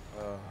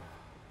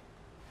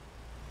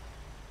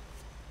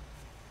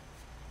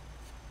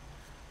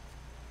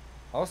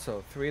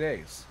 Also, 3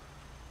 days.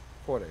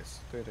 4 days.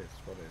 3 days.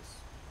 4 days.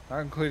 Not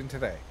including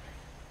today.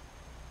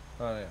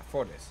 Oh yeah,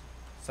 4 days.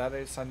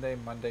 Saturday, Sunday,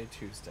 Monday,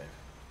 Tuesday.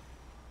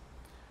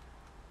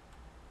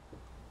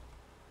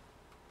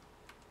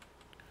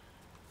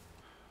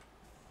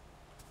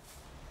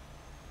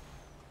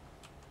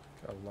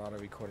 Got a lot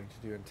of recording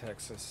to do in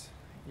Texas.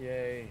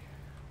 Yay.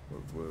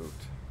 Woot woot.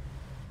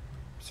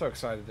 So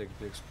excited to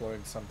be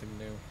exploring something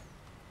new.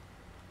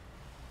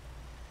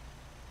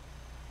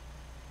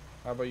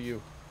 How about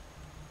you?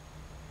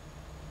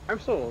 I'm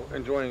still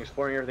enjoying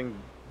exploring everything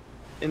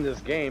in this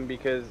game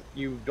because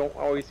you don't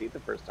always see it the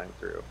first time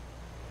through.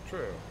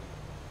 True.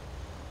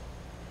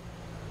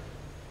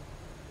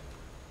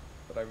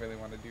 But I really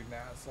want to do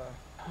NASA.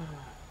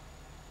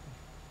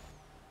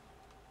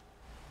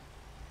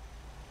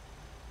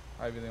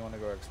 I really want to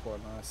go explore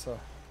NASA.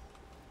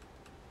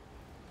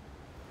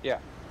 Yeah,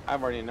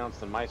 I've already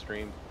announced in my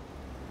stream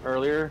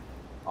earlier.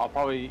 I'll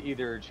probably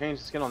either change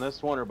the skin on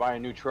this one or buy a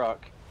new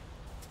truck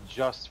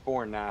just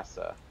for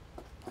NASA.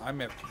 I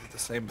may have to do the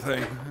same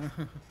thing.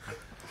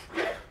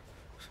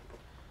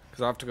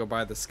 Because I'll have to go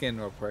buy the skin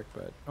real quick,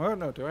 but... Oh,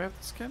 no, do I have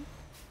the skin?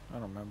 I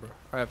don't remember.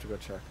 I have to go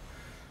check.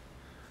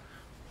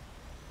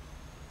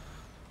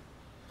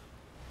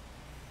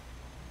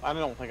 I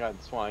don't think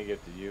that's one I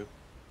gifted you.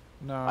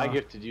 No. I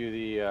gifted you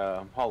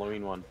the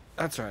Halloween one.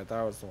 That's right,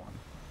 that was the one.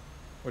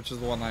 Which is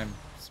the one I'm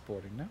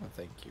sporting now,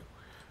 thank you.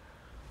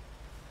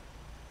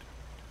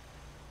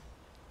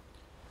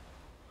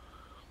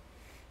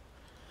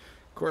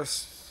 Of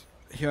course,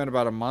 here in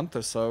about a month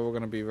or so, we're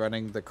going to be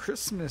running the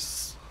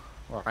Christmas...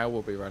 Or I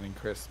will be running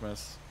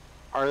Christmas.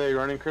 Are they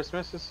running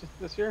Christmas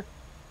this year?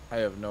 I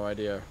have no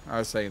idea. I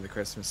was saying the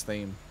Christmas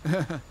theme.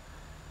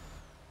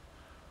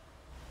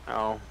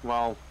 Oh,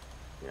 well,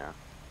 yeah.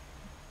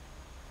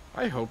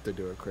 I hope they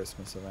do a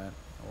Christmas event.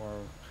 Or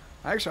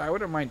actually, I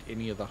wouldn't mind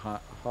any of the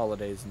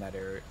holidays in that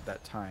area,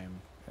 that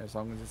time, as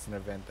long as it's an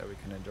event that we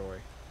can enjoy.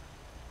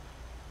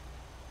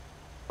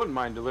 Wouldn't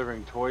mind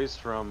delivering toys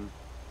from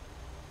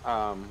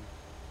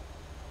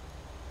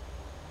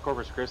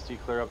Corpus Christi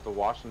clear up to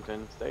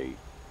Washington State.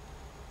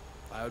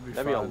 That would be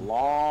That'd fun. be a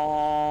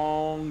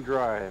long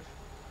drive.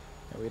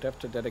 Yeah, we'd have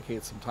to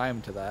dedicate some time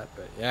to that,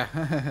 but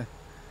yeah.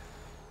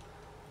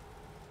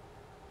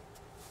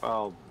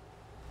 Well,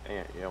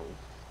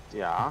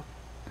 yeah.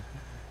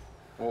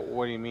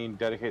 What do you mean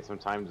dedicate some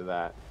time to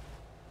that?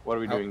 What are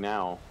we doing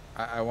now?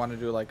 I want to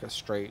do like a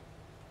straight,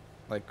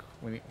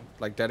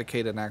 like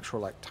dedicate an actual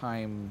like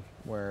time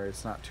where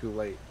it's not too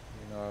late,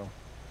 you know.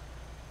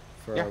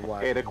 For Yeah,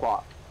 what? 8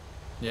 o'clock.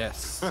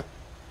 Yes.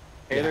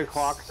 8 Yes.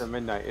 o'clock to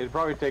midnight. It'd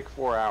probably take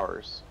 4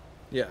 hours.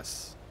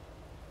 Yes.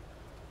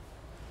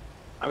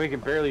 I mean, we can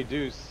barely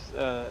do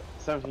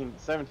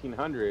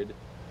 1700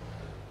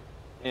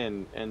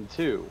 in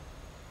 2.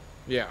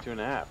 Yeah.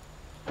 2.5.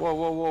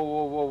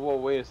 Whoa,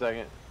 wait a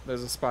second.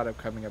 There's a spot up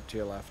coming up to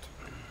your left.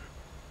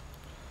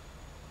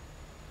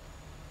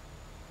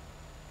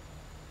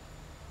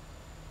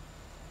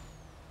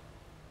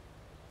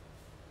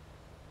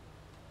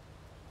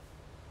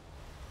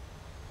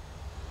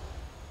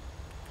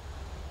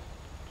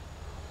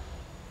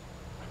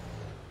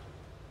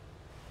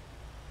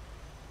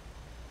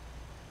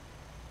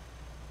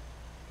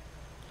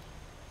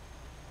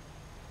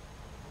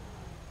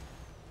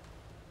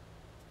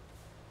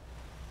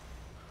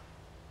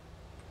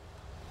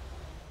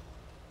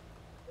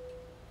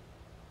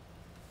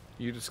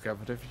 You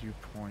discovered a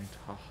viewpoint,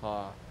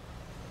 haha.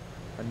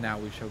 And now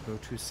we shall go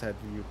to said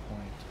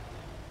viewpoint.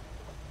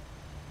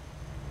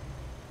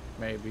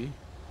 Maybe.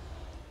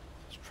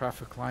 This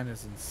traffic line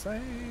is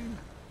insane.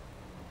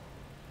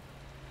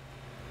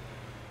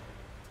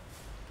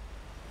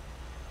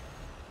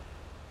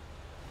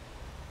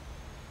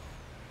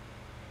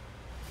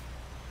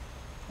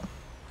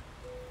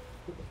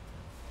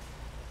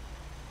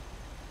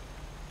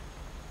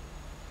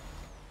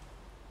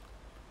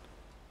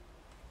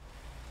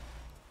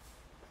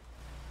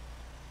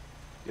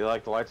 You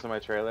like the lights on my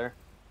trailer?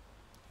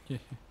 Yeah.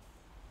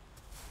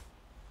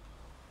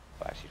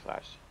 Flashy,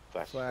 flash,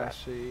 flash,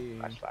 Flashy.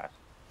 flash, flash,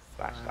 flash,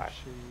 flash.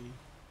 Flashy.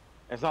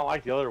 It's not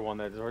like the other one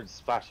that's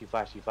just flashy,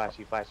 flashy,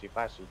 flashy, flashy,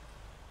 flashy.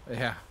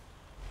 Yeah.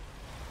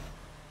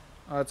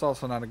 It's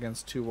also not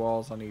against 2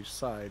 walls on each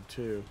side,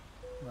 too.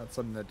 That's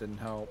something that didn't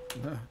help.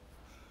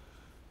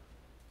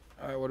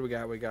 Alright, what do we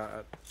got? We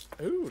got...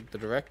 Ooh, the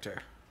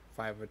director.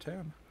 5 or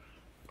 10.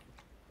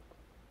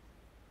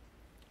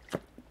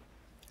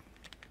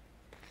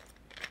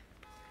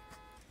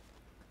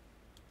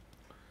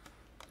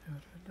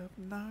 Of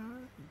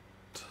night.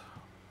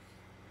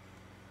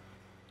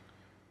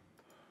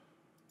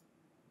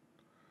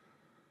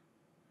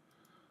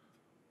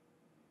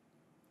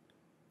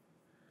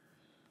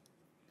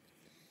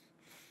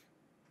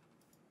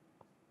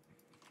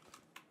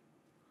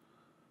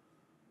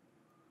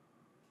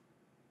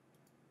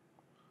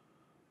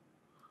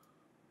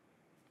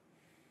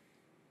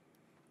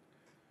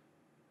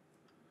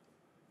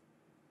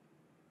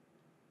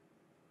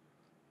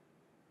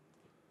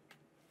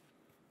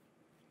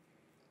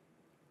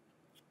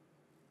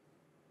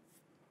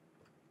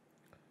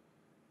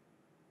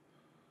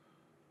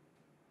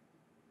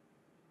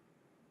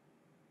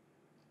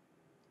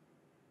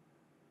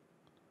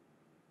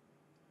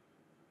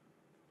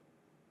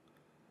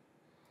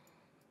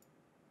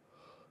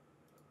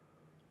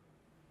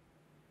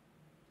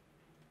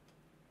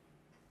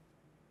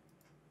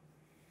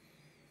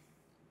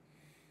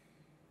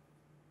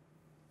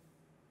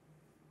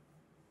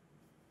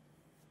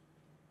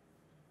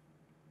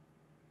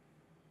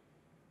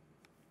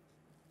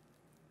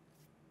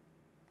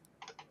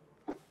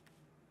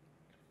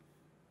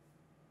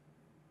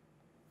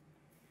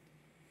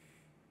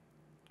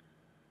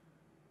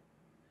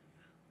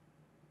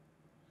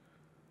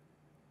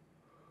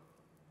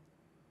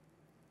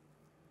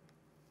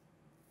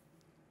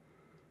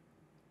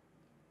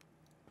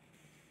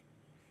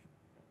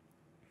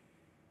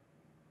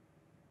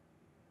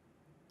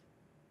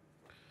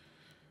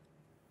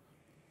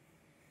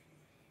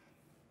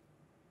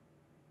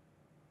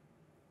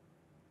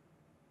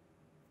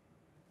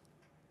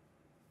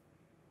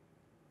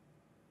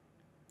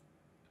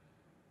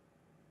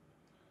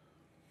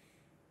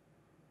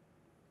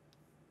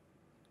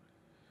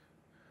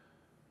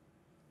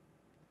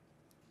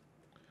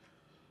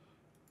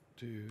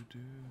 Do, do, do,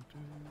 do.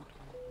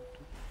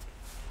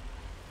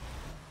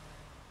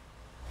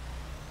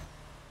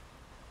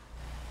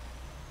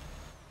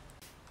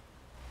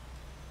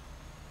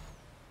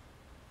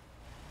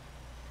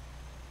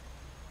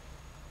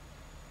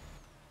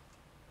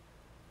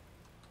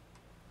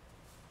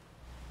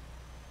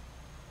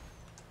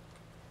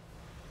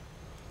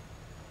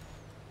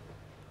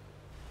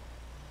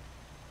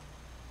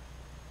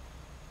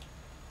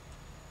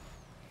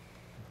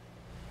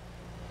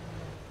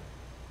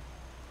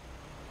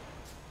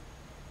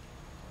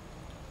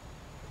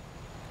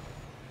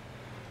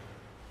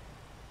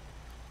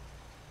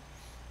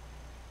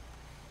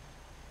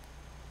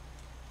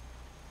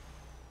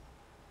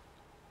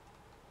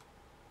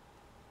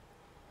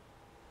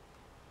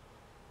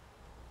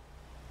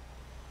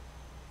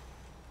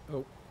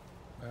 Oh,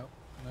 well,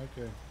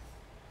 okay.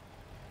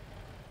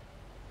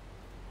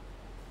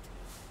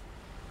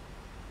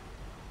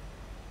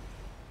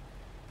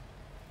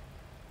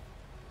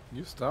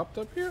 You stopped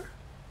up here?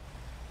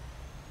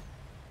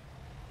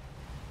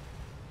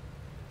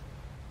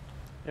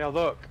 Yeah,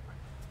 look.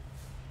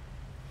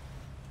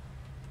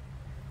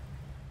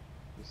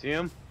 You see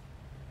him?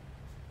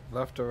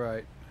 Left or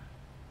right?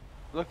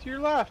 Look to your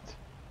left.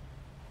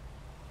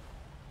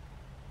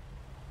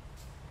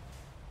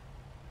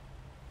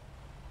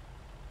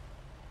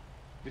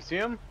 You see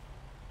him?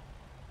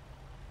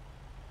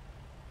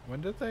 When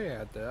did they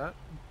add that?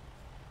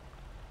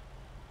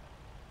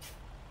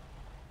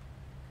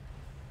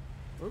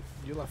 Oop,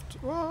 you left.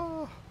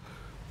 Whoa!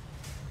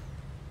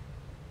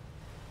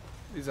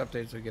 These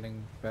updates are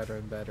getting better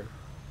and better.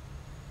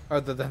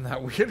 Other than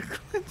that weird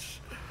glitch.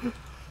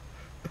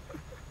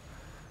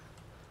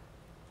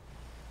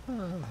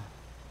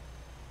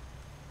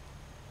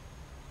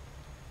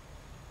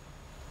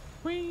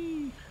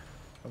 Whee!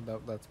 Oh,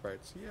 that's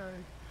Bart's. Yay.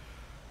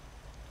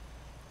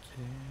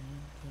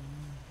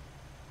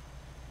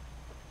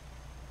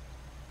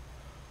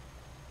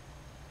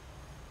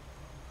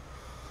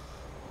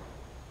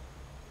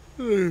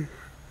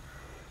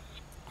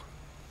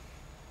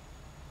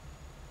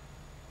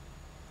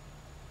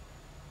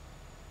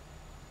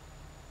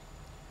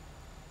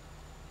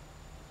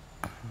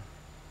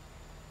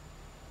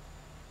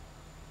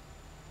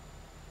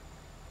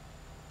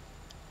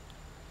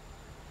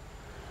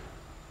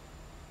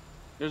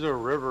 There's a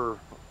river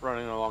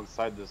running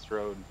alongside this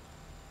road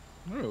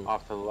Ooh.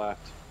 off to the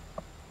left.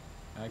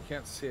 I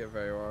can't see it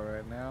very well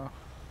right now.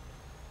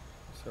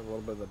 Just have a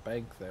little bit of the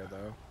bank there,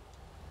 though.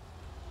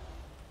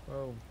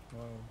 Whoa,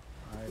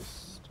 whoa.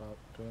 Ice. Stop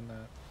doing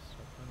that.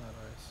 Stop doing that,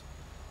 ice.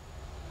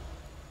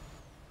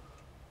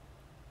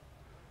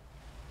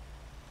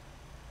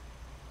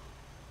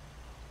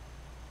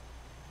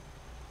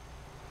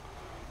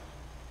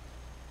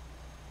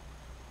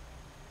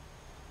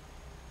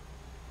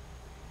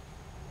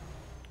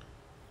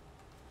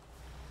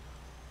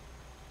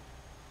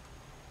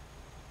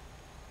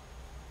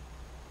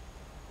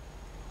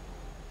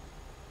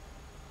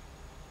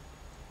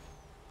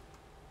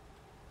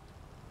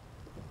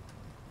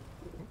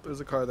 There's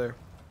a car there.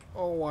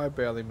 Oh, I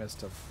barely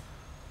missed him.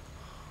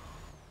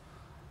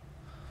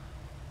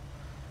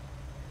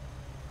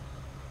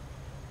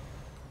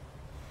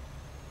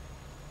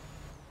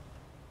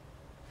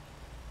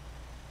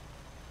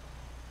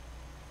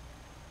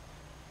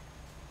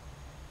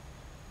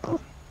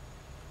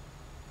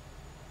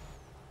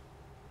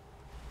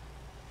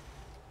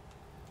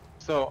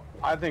 So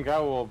I think I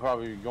will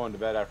probably be going to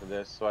bed after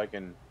this so I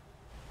can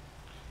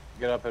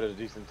get up at a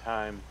decent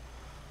time.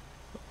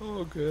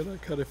 Oh, good. I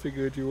kind of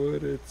figured you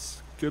would.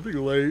 It's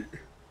getting late.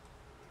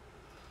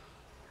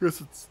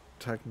 Guess it's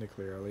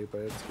technically early,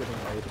 but it's getting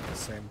late at the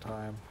same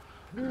time.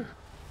 I'm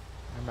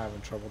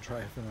having trouble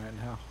driving right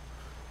now.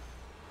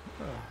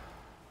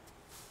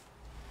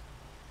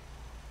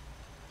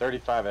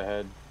 35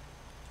 ahead.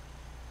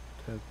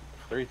 10,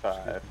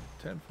 35.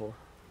 10-4.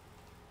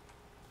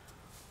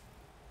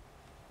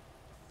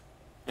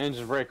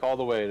 Engine brake all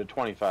the way to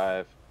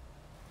 25.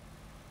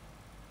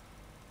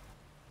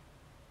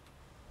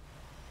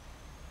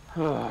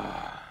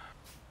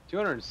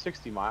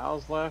 260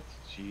 miles left?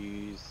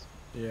 Jeez.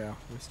 Yeah,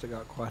 we still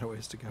got quite a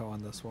ways to go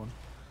on this one.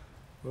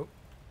 Whoop.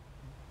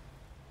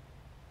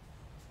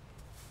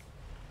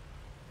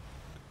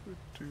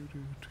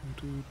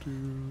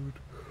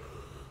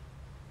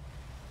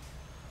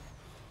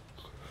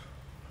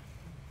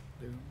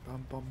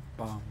 Bum bum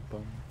bum bum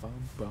bum bum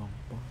bum bum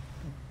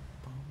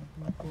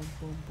bum bum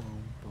bum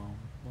bum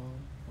bum.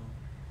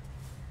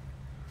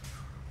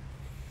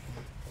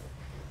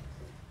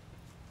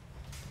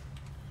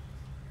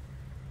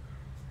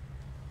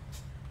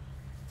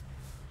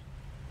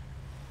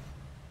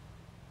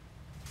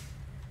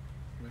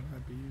 When I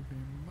be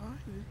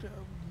reminded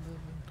of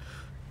living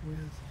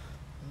with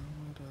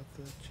without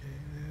the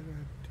chair I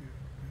do.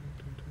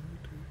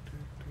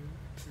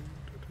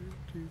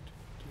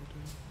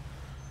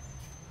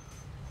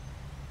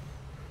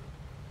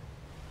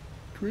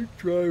 Quick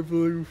drive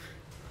loose.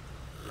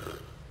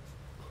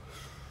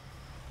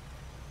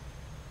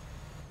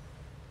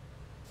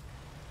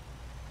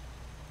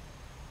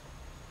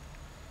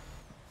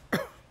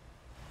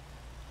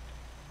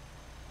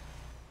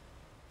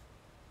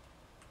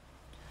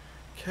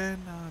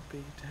 cannot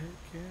be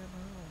taken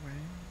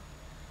away.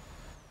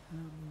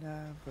 I'll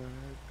never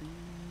be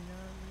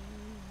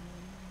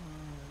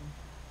alone.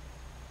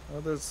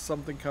 Oh, there's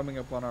something coming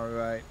up on our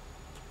right.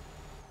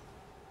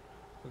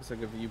 Looks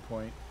like a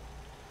viewpoint.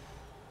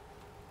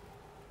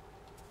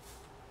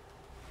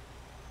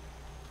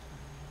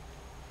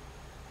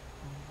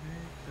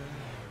 Make the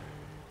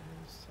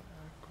greatest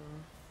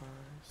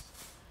sacrifice.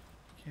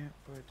 Can't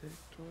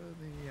predict where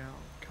the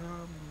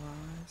outcome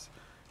lies.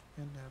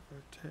 You never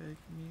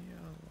take me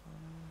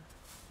alive.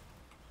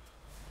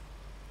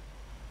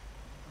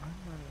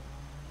 I'm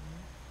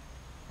alive.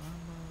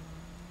 I'm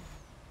alive.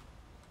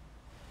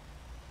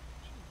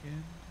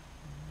 Chicken,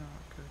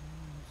 not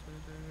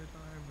considered I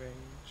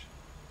rage.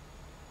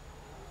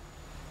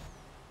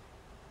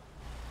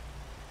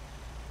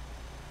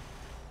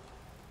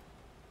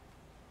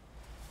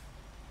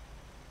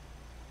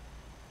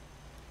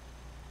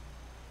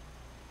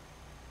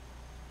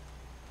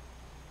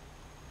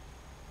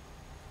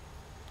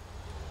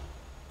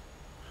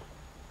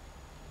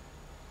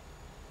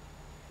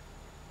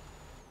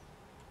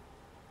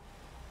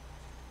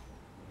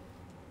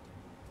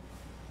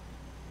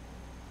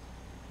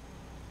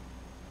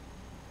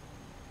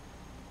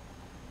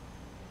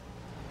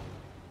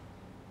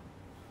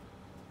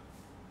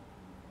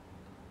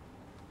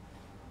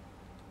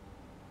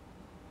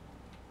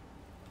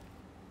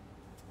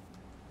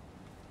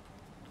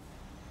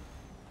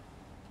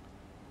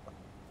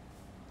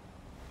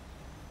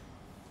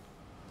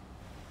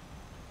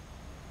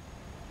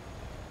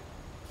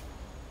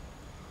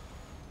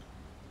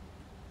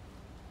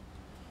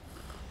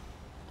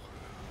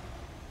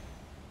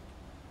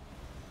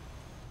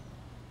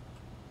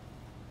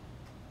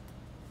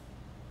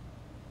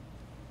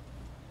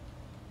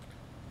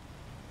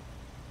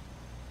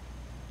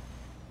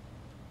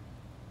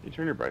 You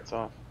turn your brights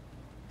off.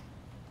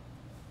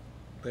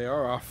 They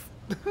are off.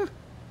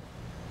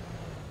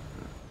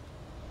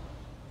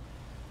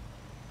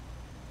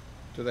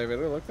 Do they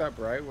really look that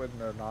bright when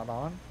they're not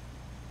on?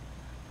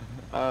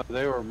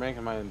 They were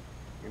making my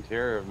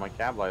interior of my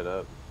cab light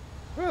up.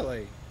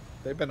 Really?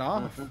 They've been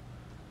off.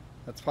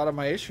 That's part of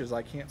my issues.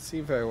 I can't see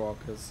very well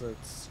because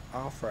it's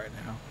off right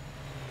now.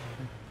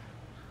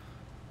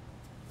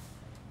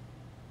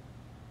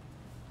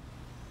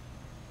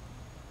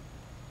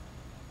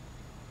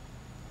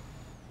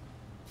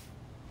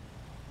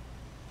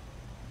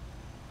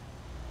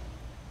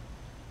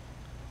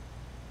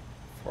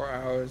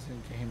 Hours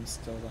and games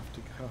still left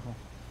to go.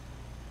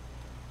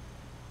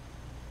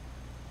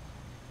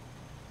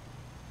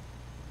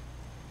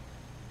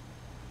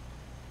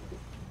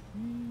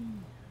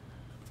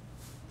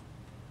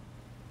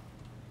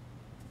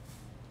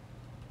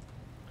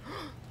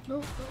 No, no, no,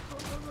 no,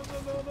 no, no,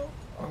 no, no.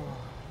 Oh.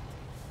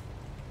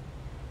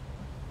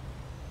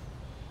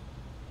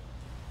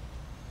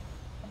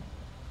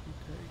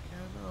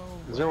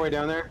 Is there a way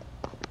down there?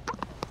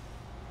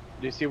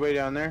 Do you see a way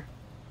down there?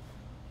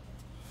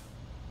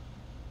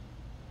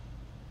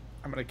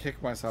 I'm gonna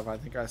kick myself. I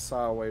think I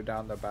saw a way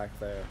down the back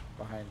there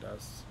behind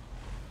us.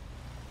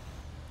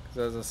 'Cause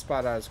there's a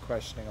spot I was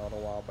questioning a little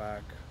while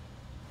back.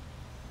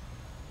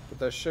 But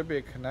there should be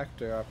a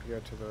connector up here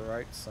to the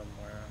right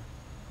somewhere.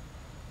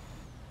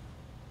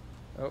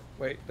 Oh,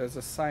 wait, there's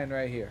a sign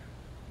right here.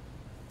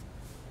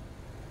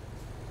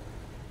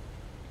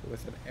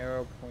 With an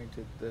arrow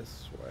pointed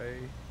this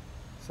way.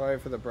 Sorry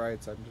for the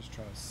brights, I'm just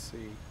trying to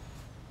see.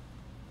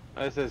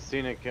 It says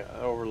scenic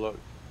overlook.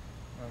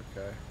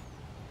 Okay.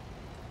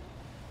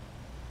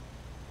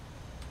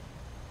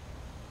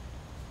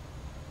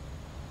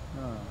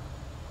 Huh.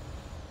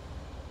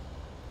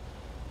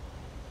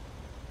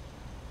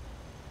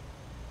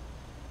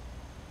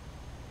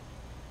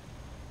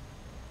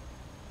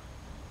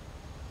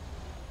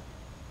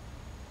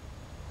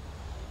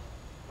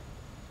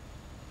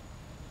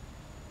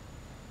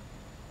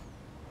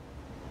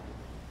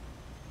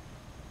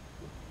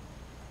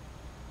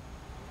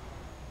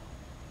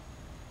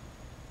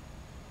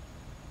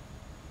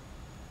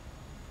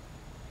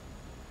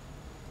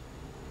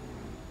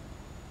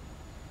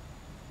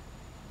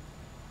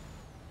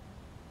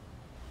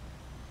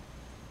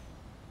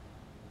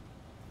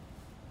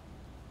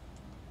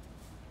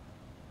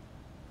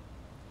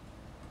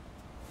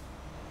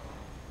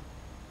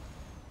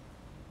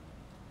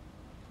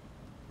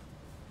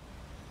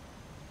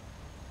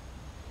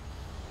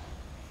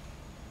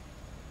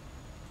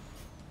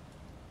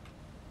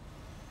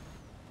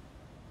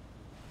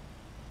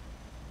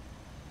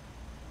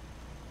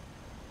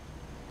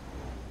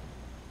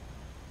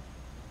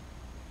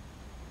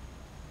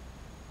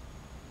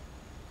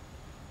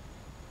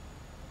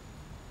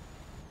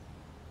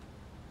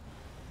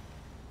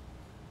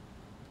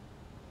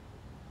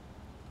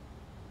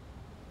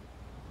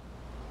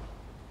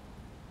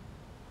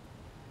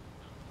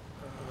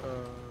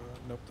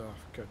 Nope,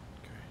 off. Good.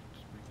 Okay,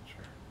 just making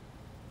sure.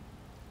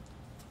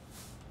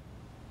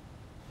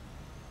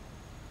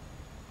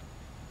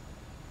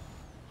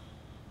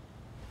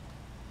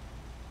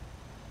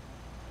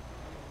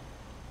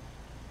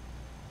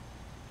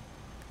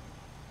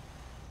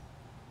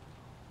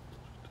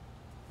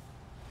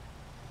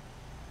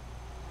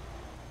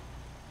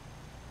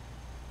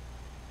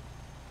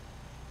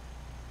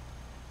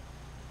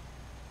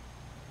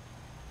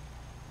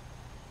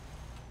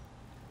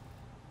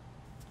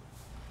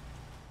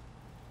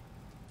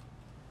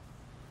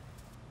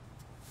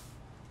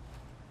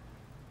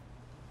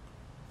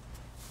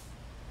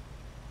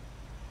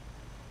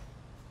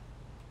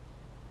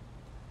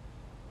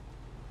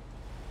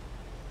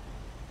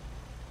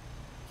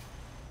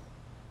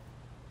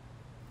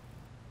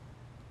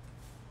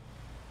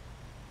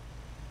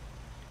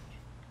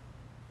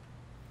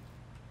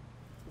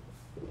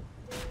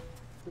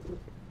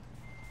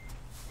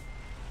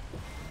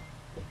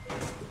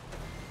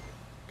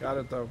 Got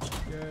it though.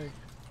 Yay.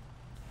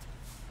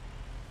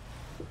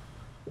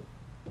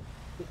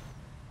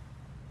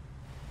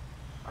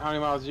 How many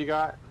miles you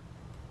got?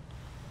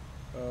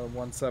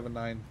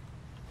 179.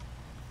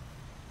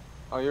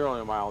 Oh, you're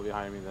only a mile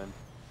behind me then.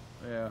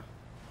 Yeah.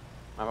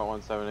 I'm at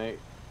 178.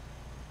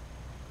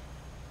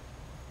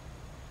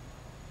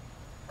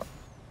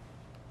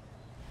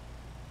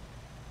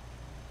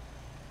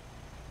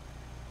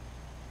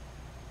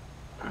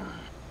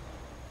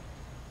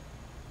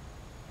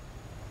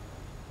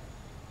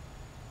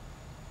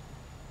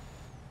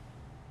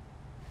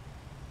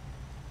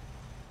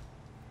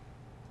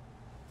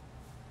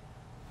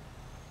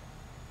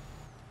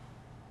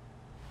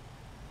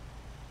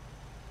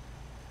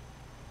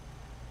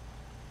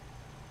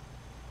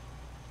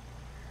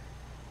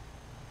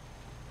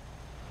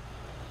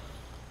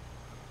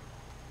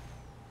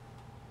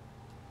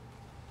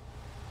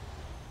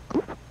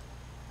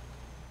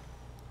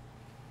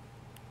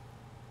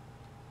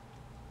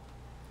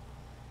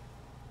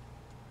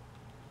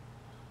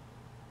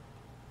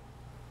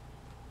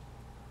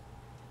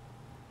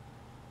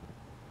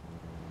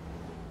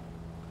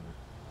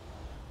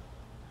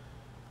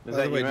 Is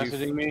By that the you way, do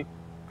messaging me?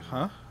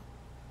 Huh?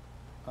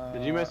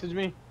 Did you message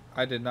me?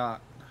 I did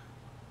not.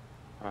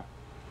 Huh.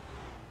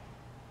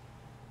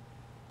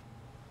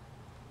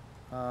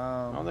 I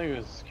don't Um, think it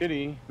was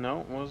Kitty. No,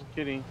 it wasn't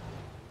Kitty.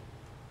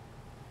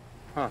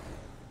 Huh.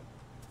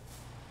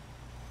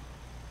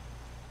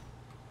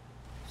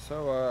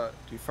 so,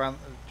 do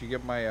you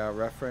get my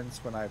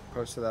reference when I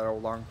posted that a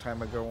long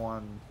time ago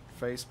on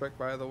Facebook,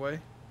 by the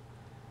way?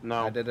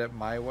 No. I did it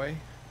my way?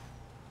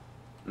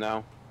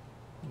 No.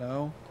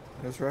 No.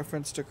 There's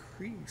reference to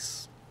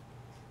Crease.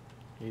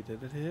 He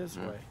did it his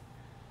way.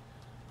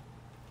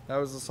 That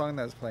was the song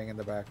that was playing in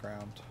the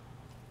background.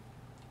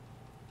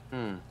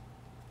 Hmm.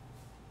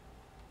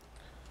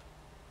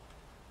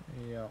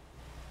 Yeah.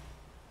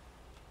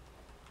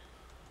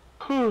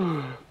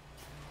 Whew.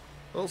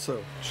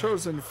 Also,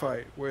 Chosen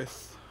Fight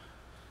with...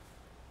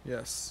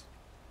 Yes.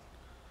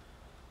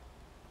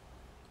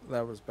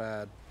 That was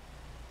bad.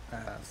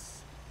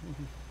 Ass.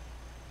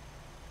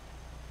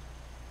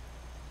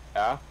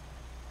 Yeah?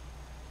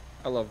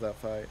 I love that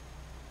fight.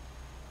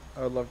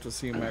 I would love to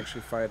see him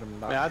actually fight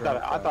him. Not Man, I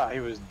drunk, thought he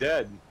was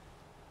dead.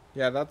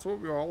 Yeah, that's what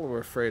we all were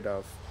afraid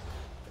of.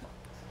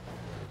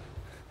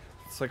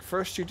 It's like,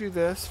 first you do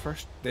this,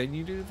 first then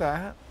you do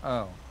that.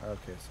 Oh,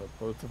 okay, so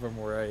both of them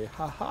were a,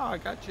 haha,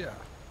 gotcha.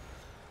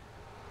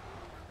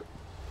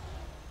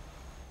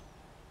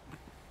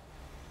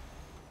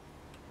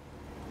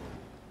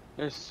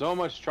 There's so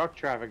much truck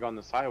traffic on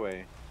this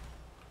highway.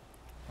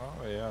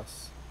 Oh,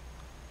 yes.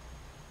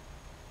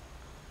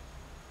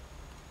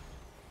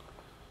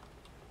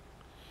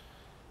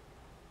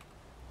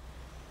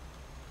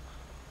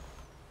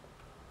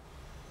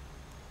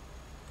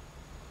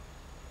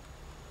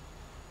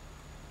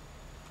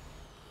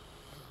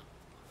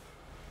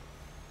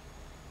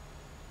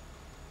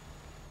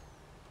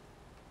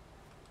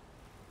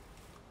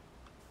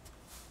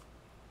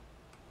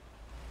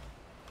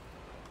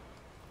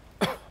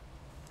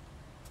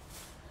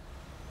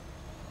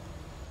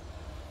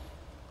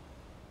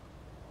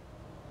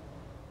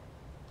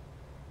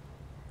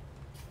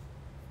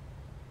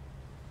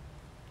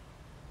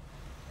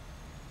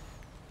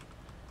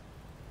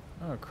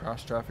 Oh,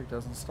 cross traffic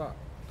doesn't stop.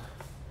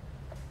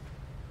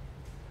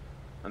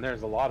 And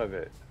there's a lot of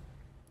it.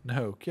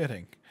 No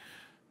kidding.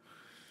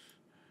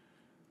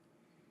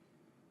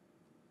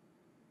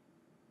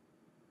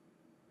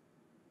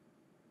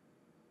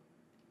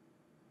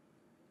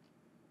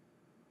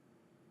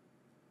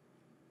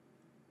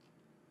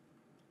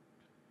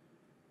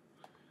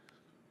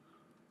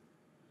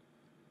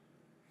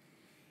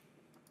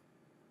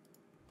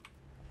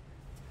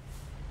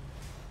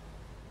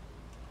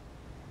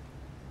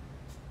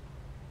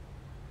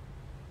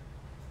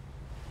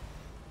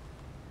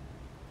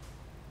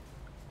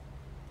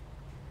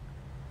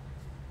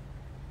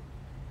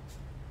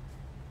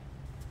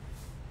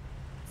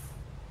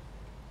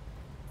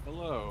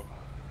 Hello.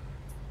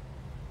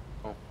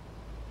 Oh.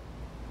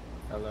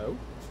 Hello?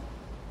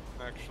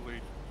 I'm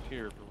actually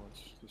here for once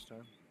this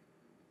time.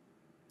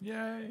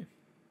 Yay.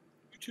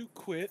 You two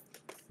quit.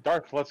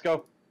 Darth, let's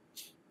go.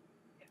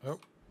 Oh.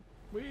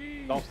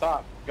 Wee. Don't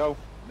stop. Go.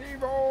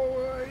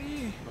 Leroy.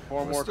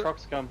 Before more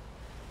trucks come.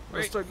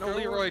 Wait, Mr. no,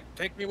 Nolan. Leroy,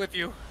 take me with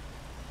you.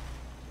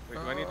 Wait,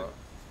 do I need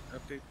to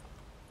update?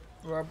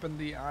 We're up in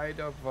the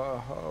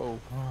Idaho.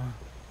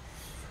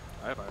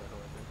 I have Idaho, I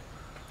think.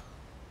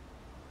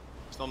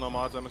 Still no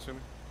mods, I'm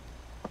assuming?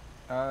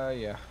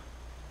 Yeah.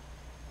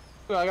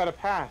 Ooh, I got a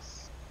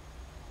pass.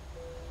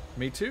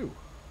 Me too.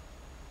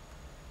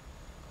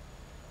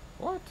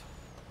 What?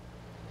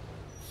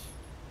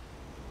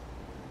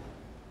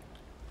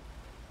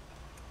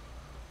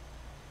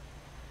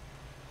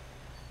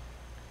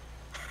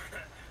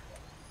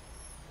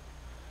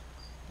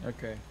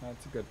 Okay,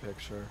 that's a good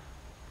picture.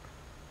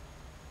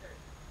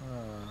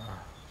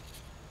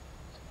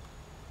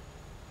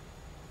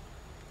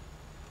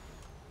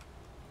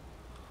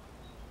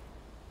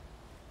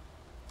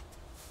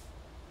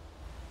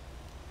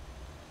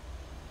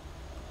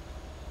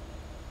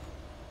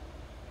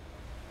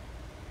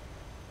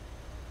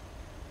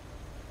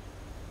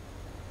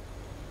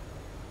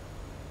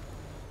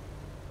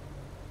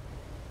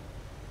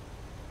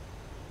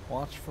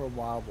 Watch for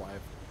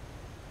wildlife.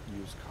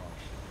 Use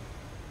caution.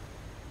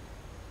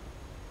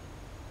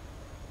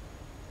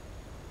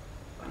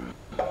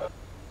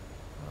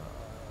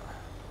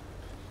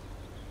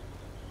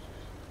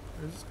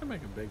 Is this gonna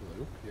make a big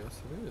loop?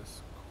 Yes, it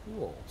is.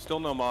 Cool.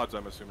 Still no mods,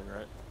 I'm assuming,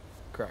 right?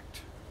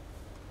 Correct.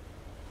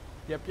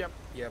 Yep.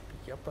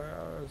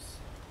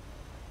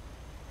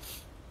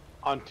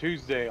 On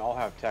Tuesday, I'll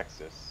have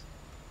Texas.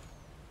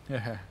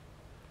 Yeah.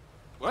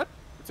 What?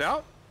 It's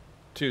out?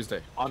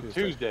 Tuesday. On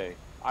Tuesday,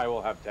 I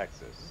will have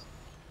Texas.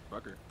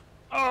 Fucker.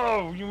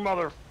 Oh, you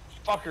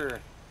motherfucker!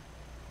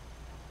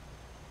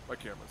 My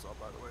camera's off,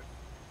 by the way.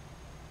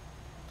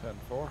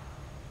 10-4.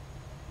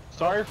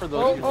 Sorry for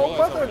those. Oh, Realize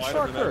how mother wide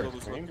trucker. that angle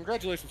is.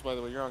 Congratulations, by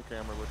the way. You're on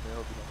camera with me. I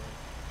hope you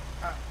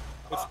don't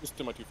mind. It's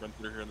to my two friends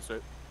that are here in the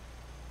state.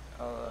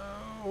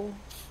 Hello.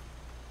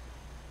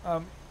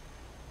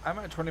 I'm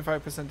at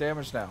 25%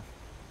 damage now.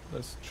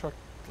 This truck,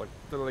 like,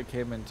 literally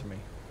came into me.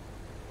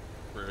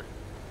 Right.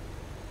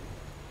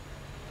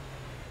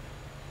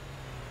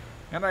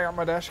 And I got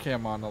my dash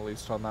cam on, at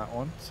least on that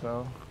one,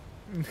 so...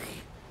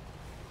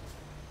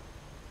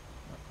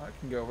 I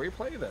can go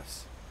replay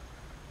this.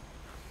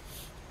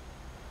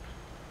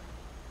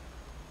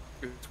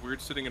 It's weird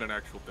sitting at an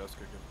actual desk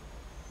again.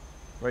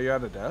 Were you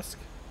at a desk?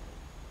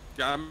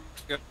 Yeah, I'm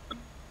at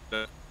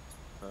the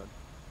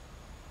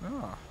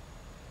Oh.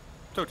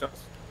 toe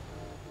test.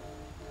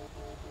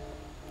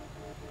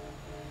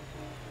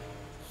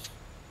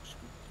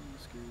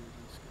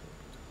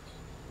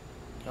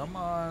 Come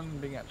on,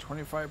 being at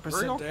Where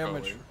 25% y'all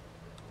damage. going?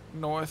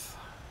 North.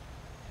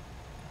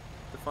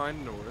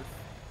 Define north.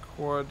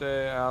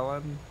 Corday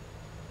Allen.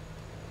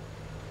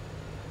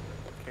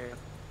 Okay.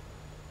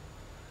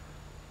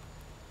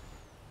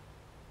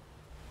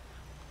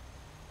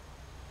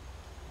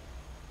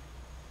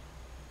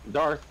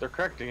 Darth, the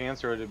correct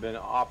answer would have been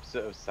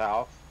opposite of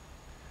south.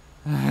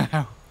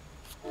 Right.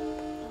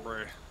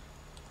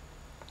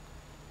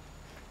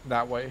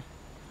 That way.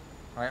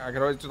 I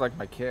could always do like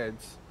my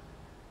kids.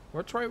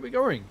 Which way are we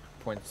going?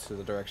 Points to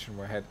the direction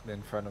we're heading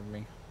in front of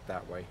me.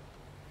 That way.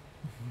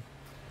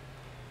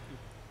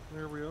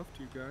 Where are we off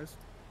to, guys?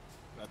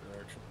 That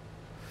direction.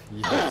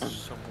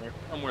 Yes.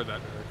 Somewhere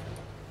that direction.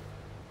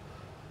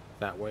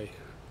 That way.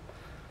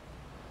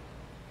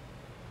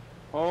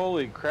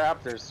 Holy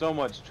crap, there's so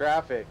much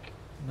traffic.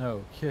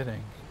 No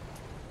kidding.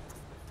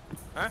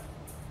 Huh?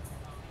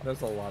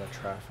 There's a lot of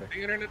traffic.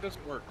 The internet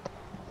doesn't work.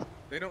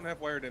 They don't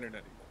have wired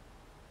internet anymore.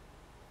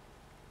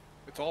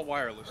 It's all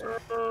wireless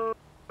now.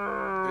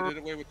 They did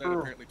away with that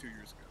apparently 2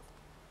 years ago.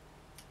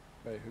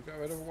 Wait, who got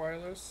rid of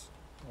wireless?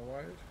 Or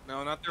wired?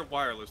 No, not their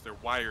wireless, their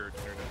wired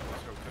internet in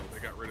this hotel. They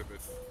got rid of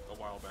it a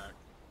while back.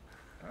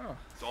 Oh.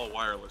 It's all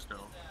wireless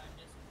now.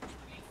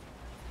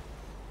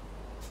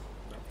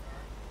 No.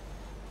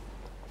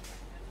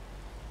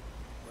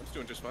 I'm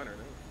doing just fine right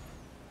now.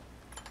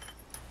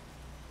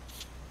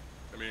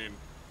 I mean,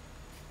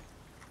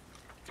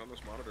 it's on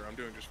this monitor. I'm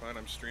doing just fine.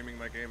 I'm streaming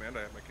my game and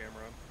I have my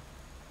camera on.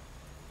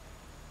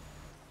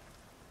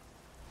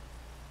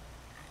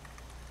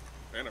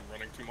 And I'm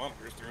running 2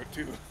 monitors through it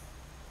too.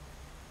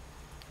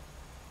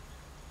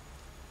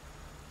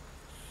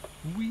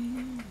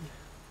 Wee.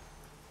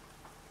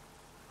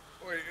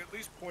 Wait, at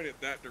least point it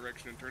that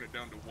direction and turn it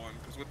down to 1,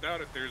 because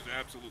without it, there's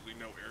absolutely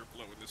no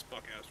airflow in this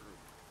fuck-ass room.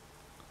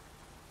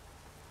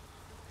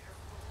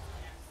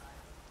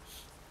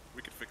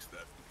 We could fix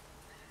that.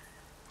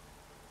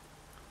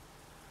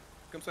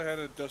 Come say hi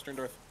to Duster and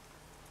Darth.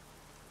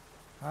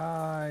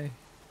 Hi.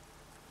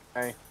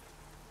 Hey.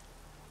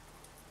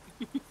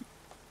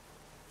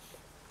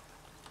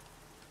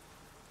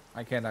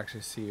 I can't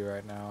actually see you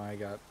right now. I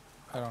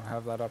don't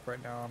have that up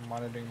right now. I'm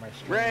monitoring my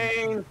stream.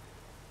 Rain!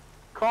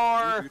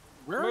 Car!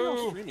 Where are y'all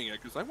Move. streaming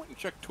at? Because I went and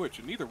checked Twitch,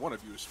 and neither one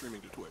of you is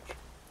streaming to Twitch.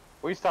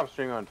 We stopped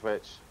streaming on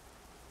Twitch.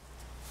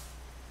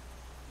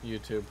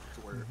 YouTube.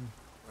 To where?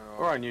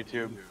 We're on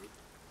YouTube.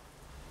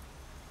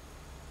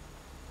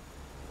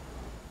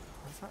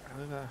 Is that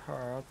really that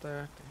far out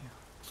there?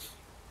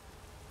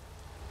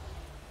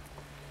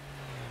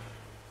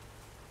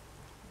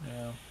 Damn.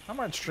 Yeah. I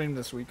might stream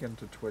this weekend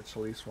to Twitch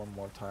at least one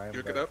more time. You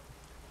hook but- it up?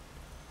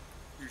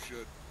 You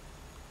should.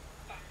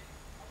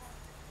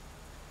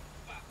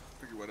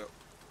 Figure what up.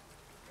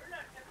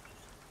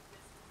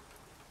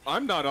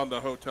 I'm not on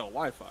the hotel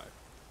Wi-Fi.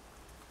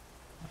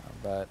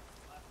 But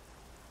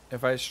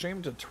if I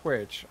stream to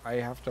Twitch, I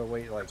have to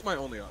wait like That's my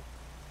only option.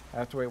 I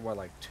have to wait what,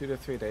 like 2 to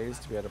 3 days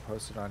to be able to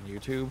post it on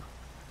YouTube.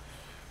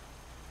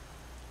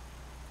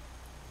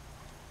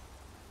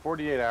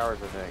 48 hours,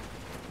 I think.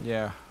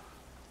 Yeah.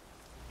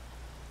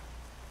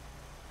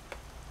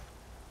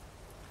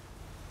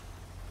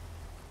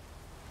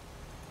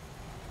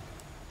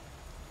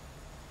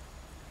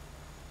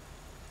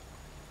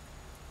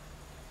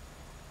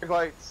 Brake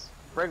lights!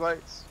 Brake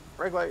lights!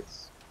 Brake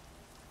lights!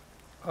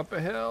 Up a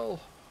hill.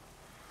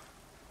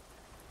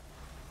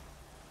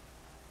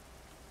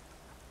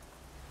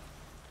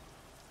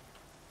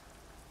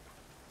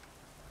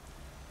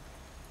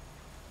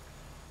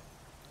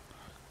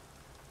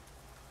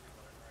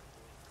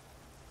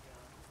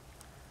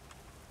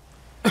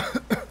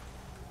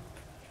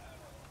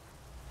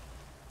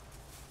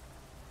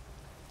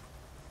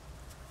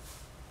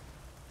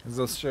 Is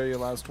this sure your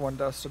last one,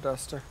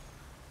 Duster?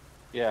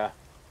 Yeah.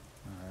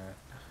 Alright.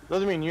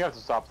 Doesn't mean you have to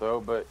stop though,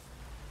 but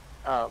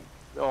oh,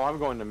 I'm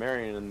going to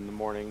Marion in the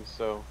morning,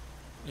 so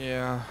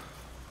Yeah.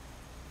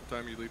 What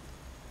time you leave?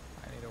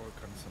 I need to work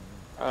on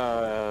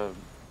some.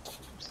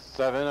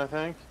 7, I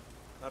think.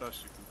 Not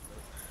us, you can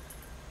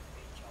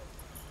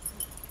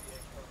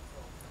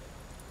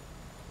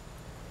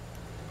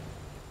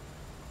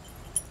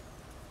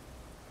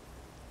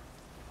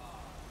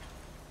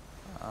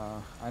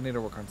I need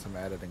to work on some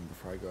editing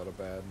before I go to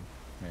bed.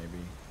 Maybe.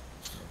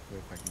 Hopefully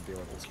if I can deal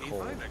with this Okay,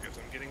 cold. fine, I guess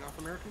I'm getting off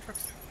American Truck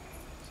Stop.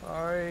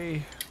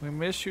 Sorry. We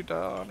miss you,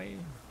 Donnie.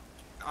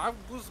 I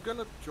was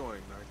gonna join,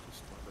 I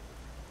just wanted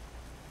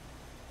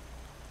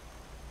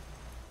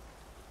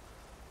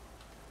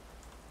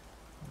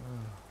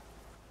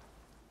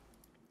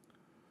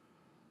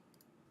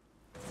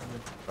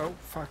Oh,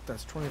 fuck,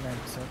 that's 29%.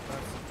 That's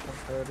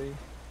 130.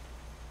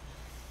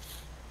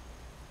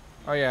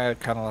 Oh, yeah, I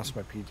kind of lost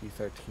my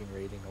PG-13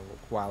 rating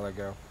a while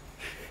ago.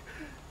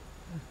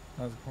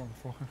 I was going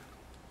for.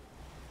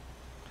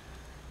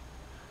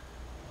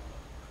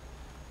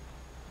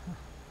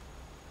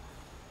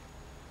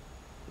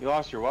 You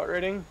lost your what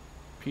rating?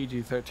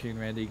 PG-13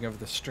 rating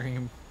of the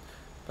stream.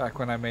 Back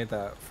when I made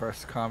that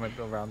first comment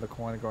around the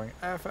corner going,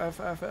 F, F,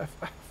 F, F,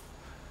 F.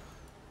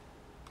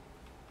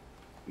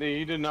 No,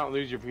 you did not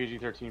lose your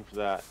PG-13 for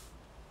that.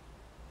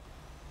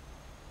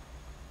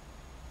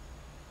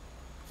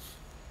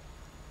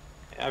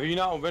 Have you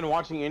not been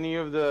watching any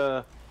of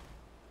the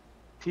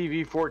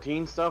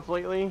TV-14 stuff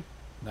lately?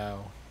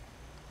 No.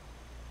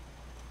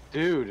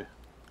 Dude.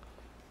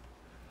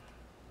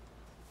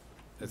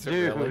 Is it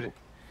Dude. really?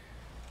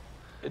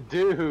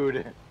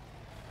 Dude.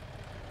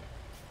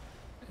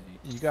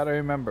 You gotta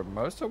remember,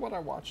 most of what I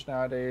watch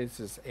nowadays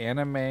is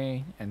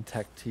anime and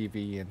tech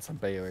TV and some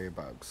Bay Area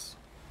bugs.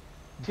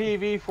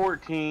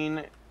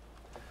 TV-14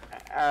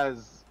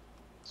 has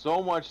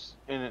so much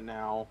in it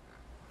now.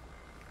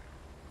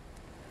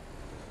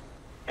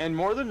 And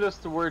more than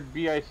just the word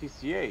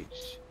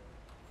B-I-T-C-H.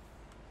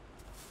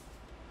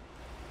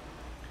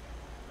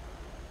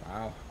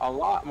 Wow. A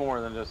lot more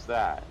than just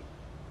that.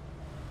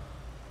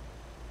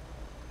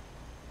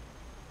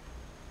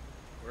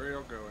 Where are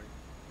y'all going?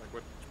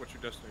 Like, what's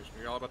your destination?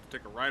 Are y'all about to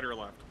take a right or a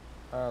left?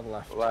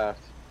 Left.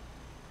 Left.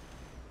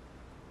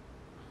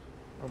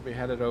 We'll be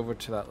headed over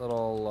to that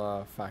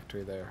little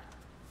factory there.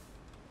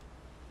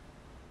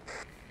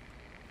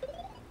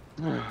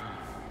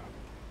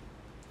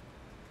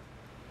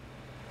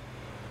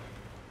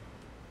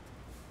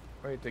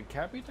 Wait, did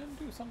Capitan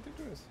do something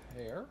to his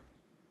hair?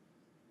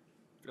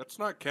 That's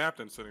not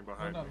Captain sitting No,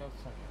 behind no, me.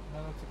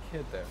 that's a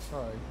kid there.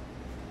 Sorry.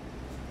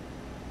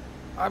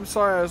 I'm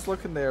sorry, I was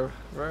looking there.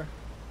 Right?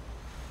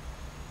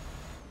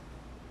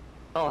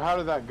 Oh, how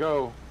did that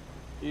go?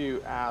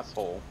 You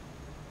asshole.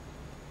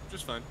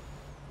 Just fine.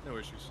 No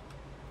issues.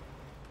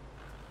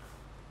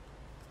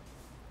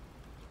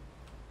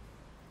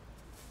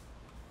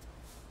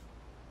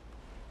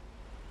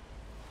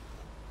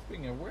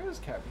 Speaking of, where is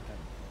Capitan?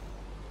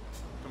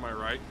 To my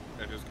right,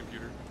 at his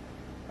computer.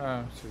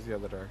 Oh, she's the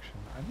other direction.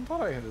 I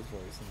thought I heard his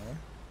voice in there.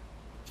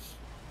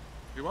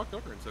 He walked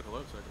over and said hello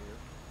a second ago.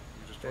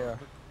 You just Yeah.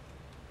 dropped it.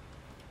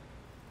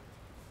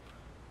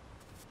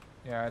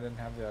 Yeah, I didn't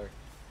have the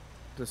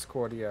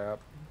Discordia app.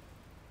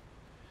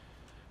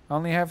 I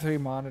only have 3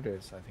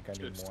 monitors. I think I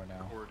need It's more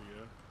now.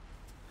 Discordia.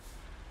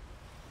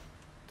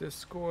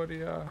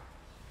 Discordia.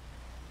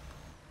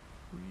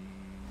 Whee.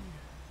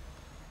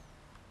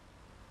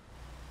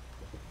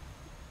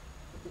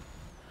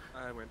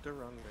 I went the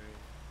wrong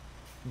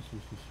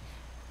way.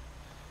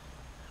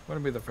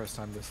 Wouldn't be the first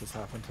time this has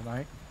happened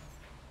tonight.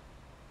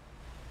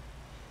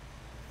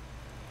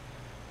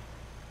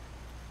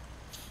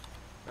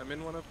 I'm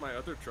in one of my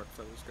other trucks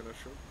I was gonna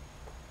show.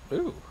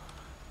 Ooh.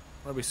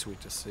 That'd be sweet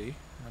to see.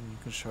 And you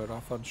can show it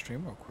off on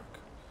stream real quick.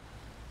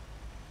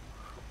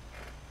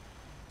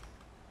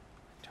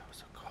 My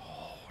toes are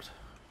cold.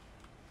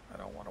 I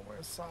don't want to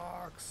wear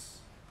socks.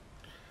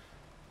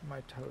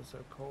 My toes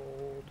are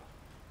cold.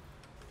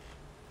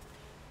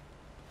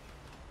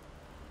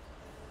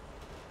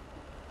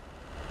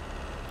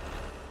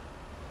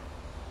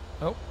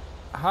 Oh,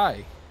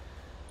 hi.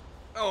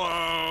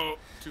 Hello!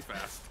 Too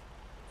fast.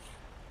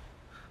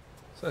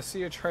 So I see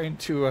you're trying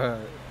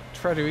to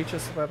try to reach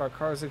us about our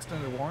car's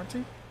extended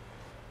warranty?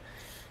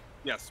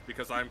 Yes,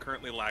 because I'm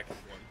currently lacking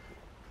one.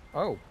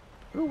 Oh.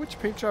 Ooh, which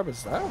paint job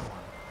is that one?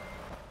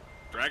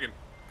 Dragon. Is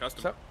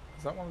Custom.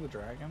 that one of the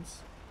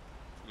dragons?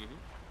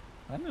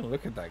 Mm-hmm. I need to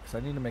look at that because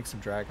I need to make some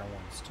dragon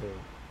ones too.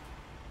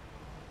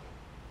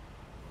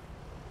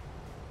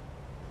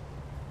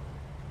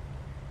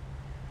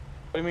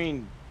 What do you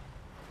mean,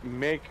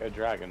 make a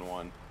dragon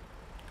one?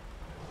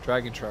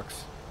 Dragon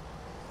trucks.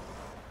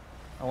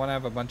 I want to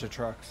have a bunch of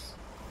trucks.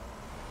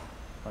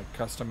 Like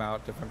custom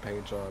out different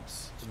paint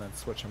jobs and then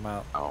switch them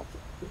out. Oh,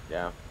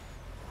 yeah.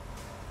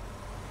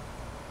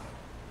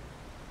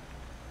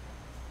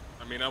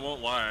 I mean, I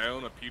won't lie, I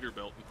own a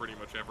Peterbilt in pretty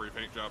much every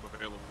paint job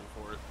available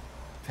for it.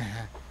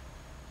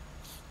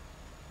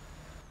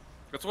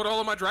 That's what all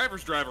of my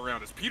drivers drive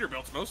around, is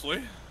Peterbilts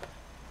mostly.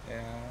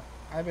 Yeah,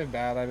 I've been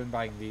bad. I've been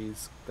buying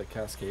these, the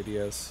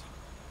Cascadias,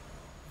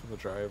 for the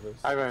drivers.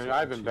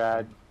 I've been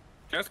bad.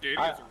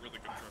 Cascadia is a really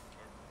good truck.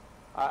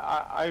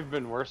 I've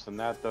been worse than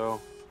that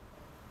though.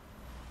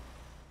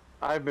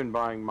 I've been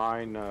buying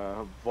mine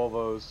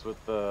Volvos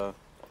with the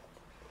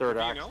third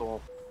V&L?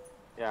 axle.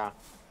 Yeah.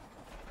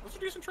 Those are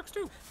decent trucks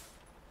too.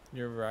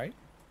 You're right.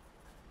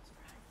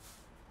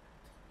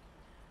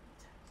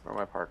 Where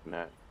am I parking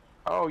at?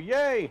 Oh,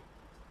 yay!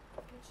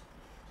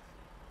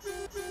 The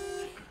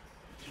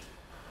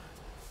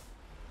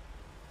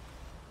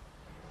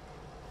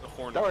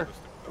horn.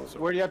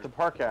 Where do you have to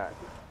park at?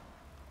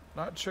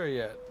 Not sure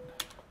yet.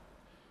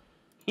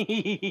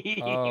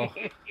 Oh.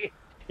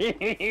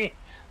 This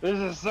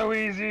is so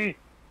easy.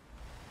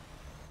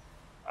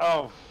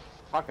 Oh,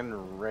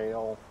 fucking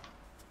rail.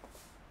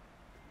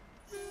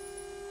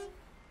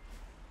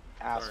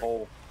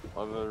 Asshole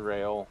of the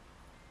rail.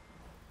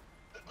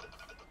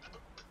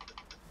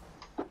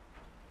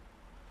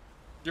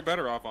 You're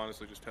better off,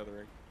 honestly, just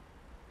tethering.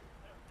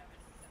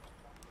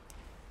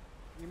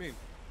 What do you mean?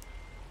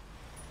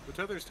 The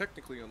tether is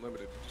technically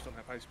unlimited, you just don't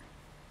have high speed.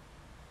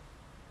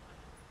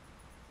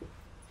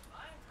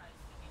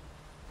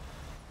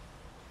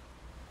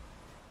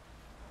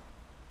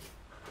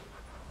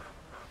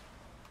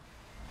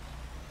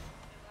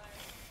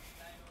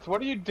 So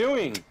what are you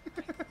doing?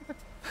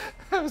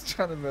 I was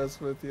trying to mess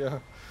with you.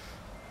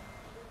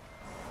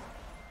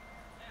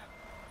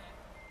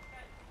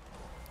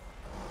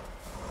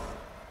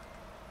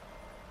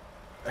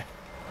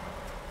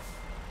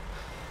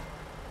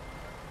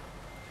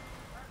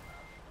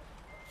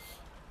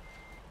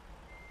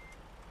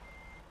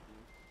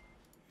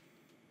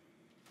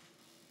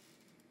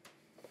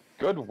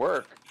 Good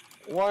work.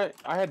 What?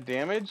 I had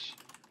damage?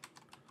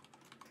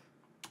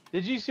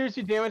 Did you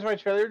seriously damage my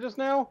trailer just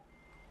now?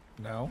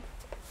 No.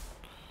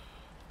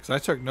 Because I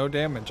took no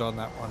damage on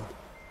that one.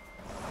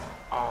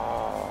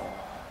 Oh.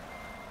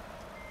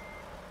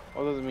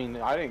 Well, doesn't mean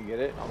I didn't get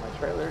it on my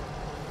trailer.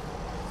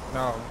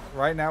 No,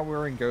 right now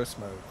we're in ghost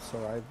mode,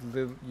 so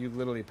you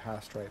literally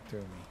passed right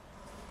through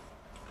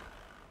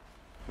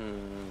me.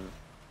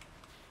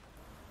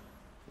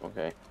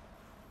 Okay.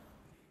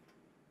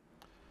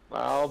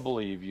 I'll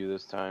believe you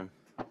this time.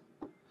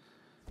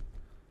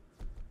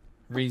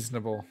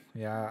 Reasonable.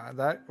 Yeah,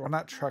 when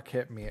that truck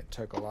hit me, it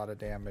took a lot of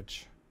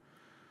damage.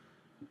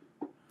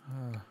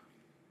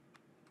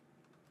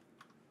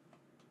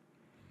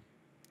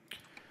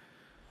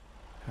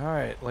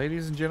 Alright,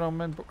 ladies and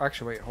gentlemen.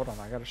 Actually, wait, hold on.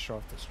 I gotta show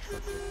off this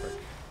truck real quick.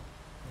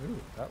 Ooh,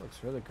 that looks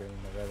really good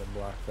in the red and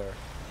black there.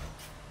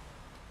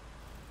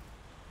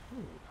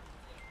 Ooh.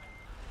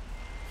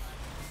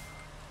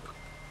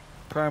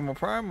 Primal,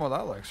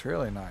 that looks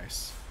really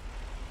nice.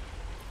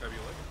 How do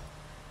you like it?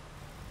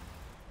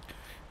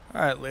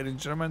 Alright, ladies and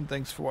gentlemen,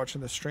 thanks for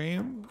watching the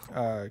stream.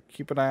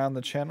 Keep an eye on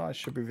the channel. I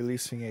should be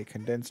releasing a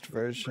condensed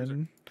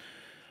version.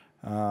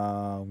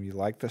 You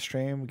like the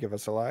stream, give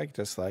us a like.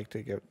 Dislike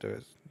to give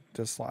to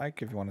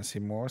dislike. If you want to see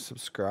more,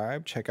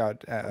 subscribe. Check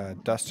out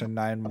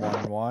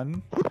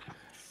Dustin911.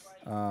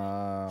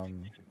 I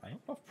don't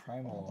know if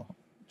Primal.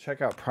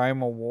 Check out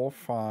Primal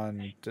Wolf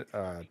on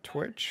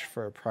Twitch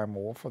for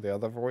Primal Wolf, or the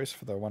other voice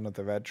for the one of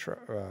the red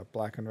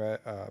black and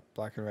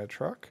red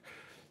truck.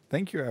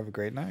 Thank you. Have a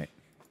great night.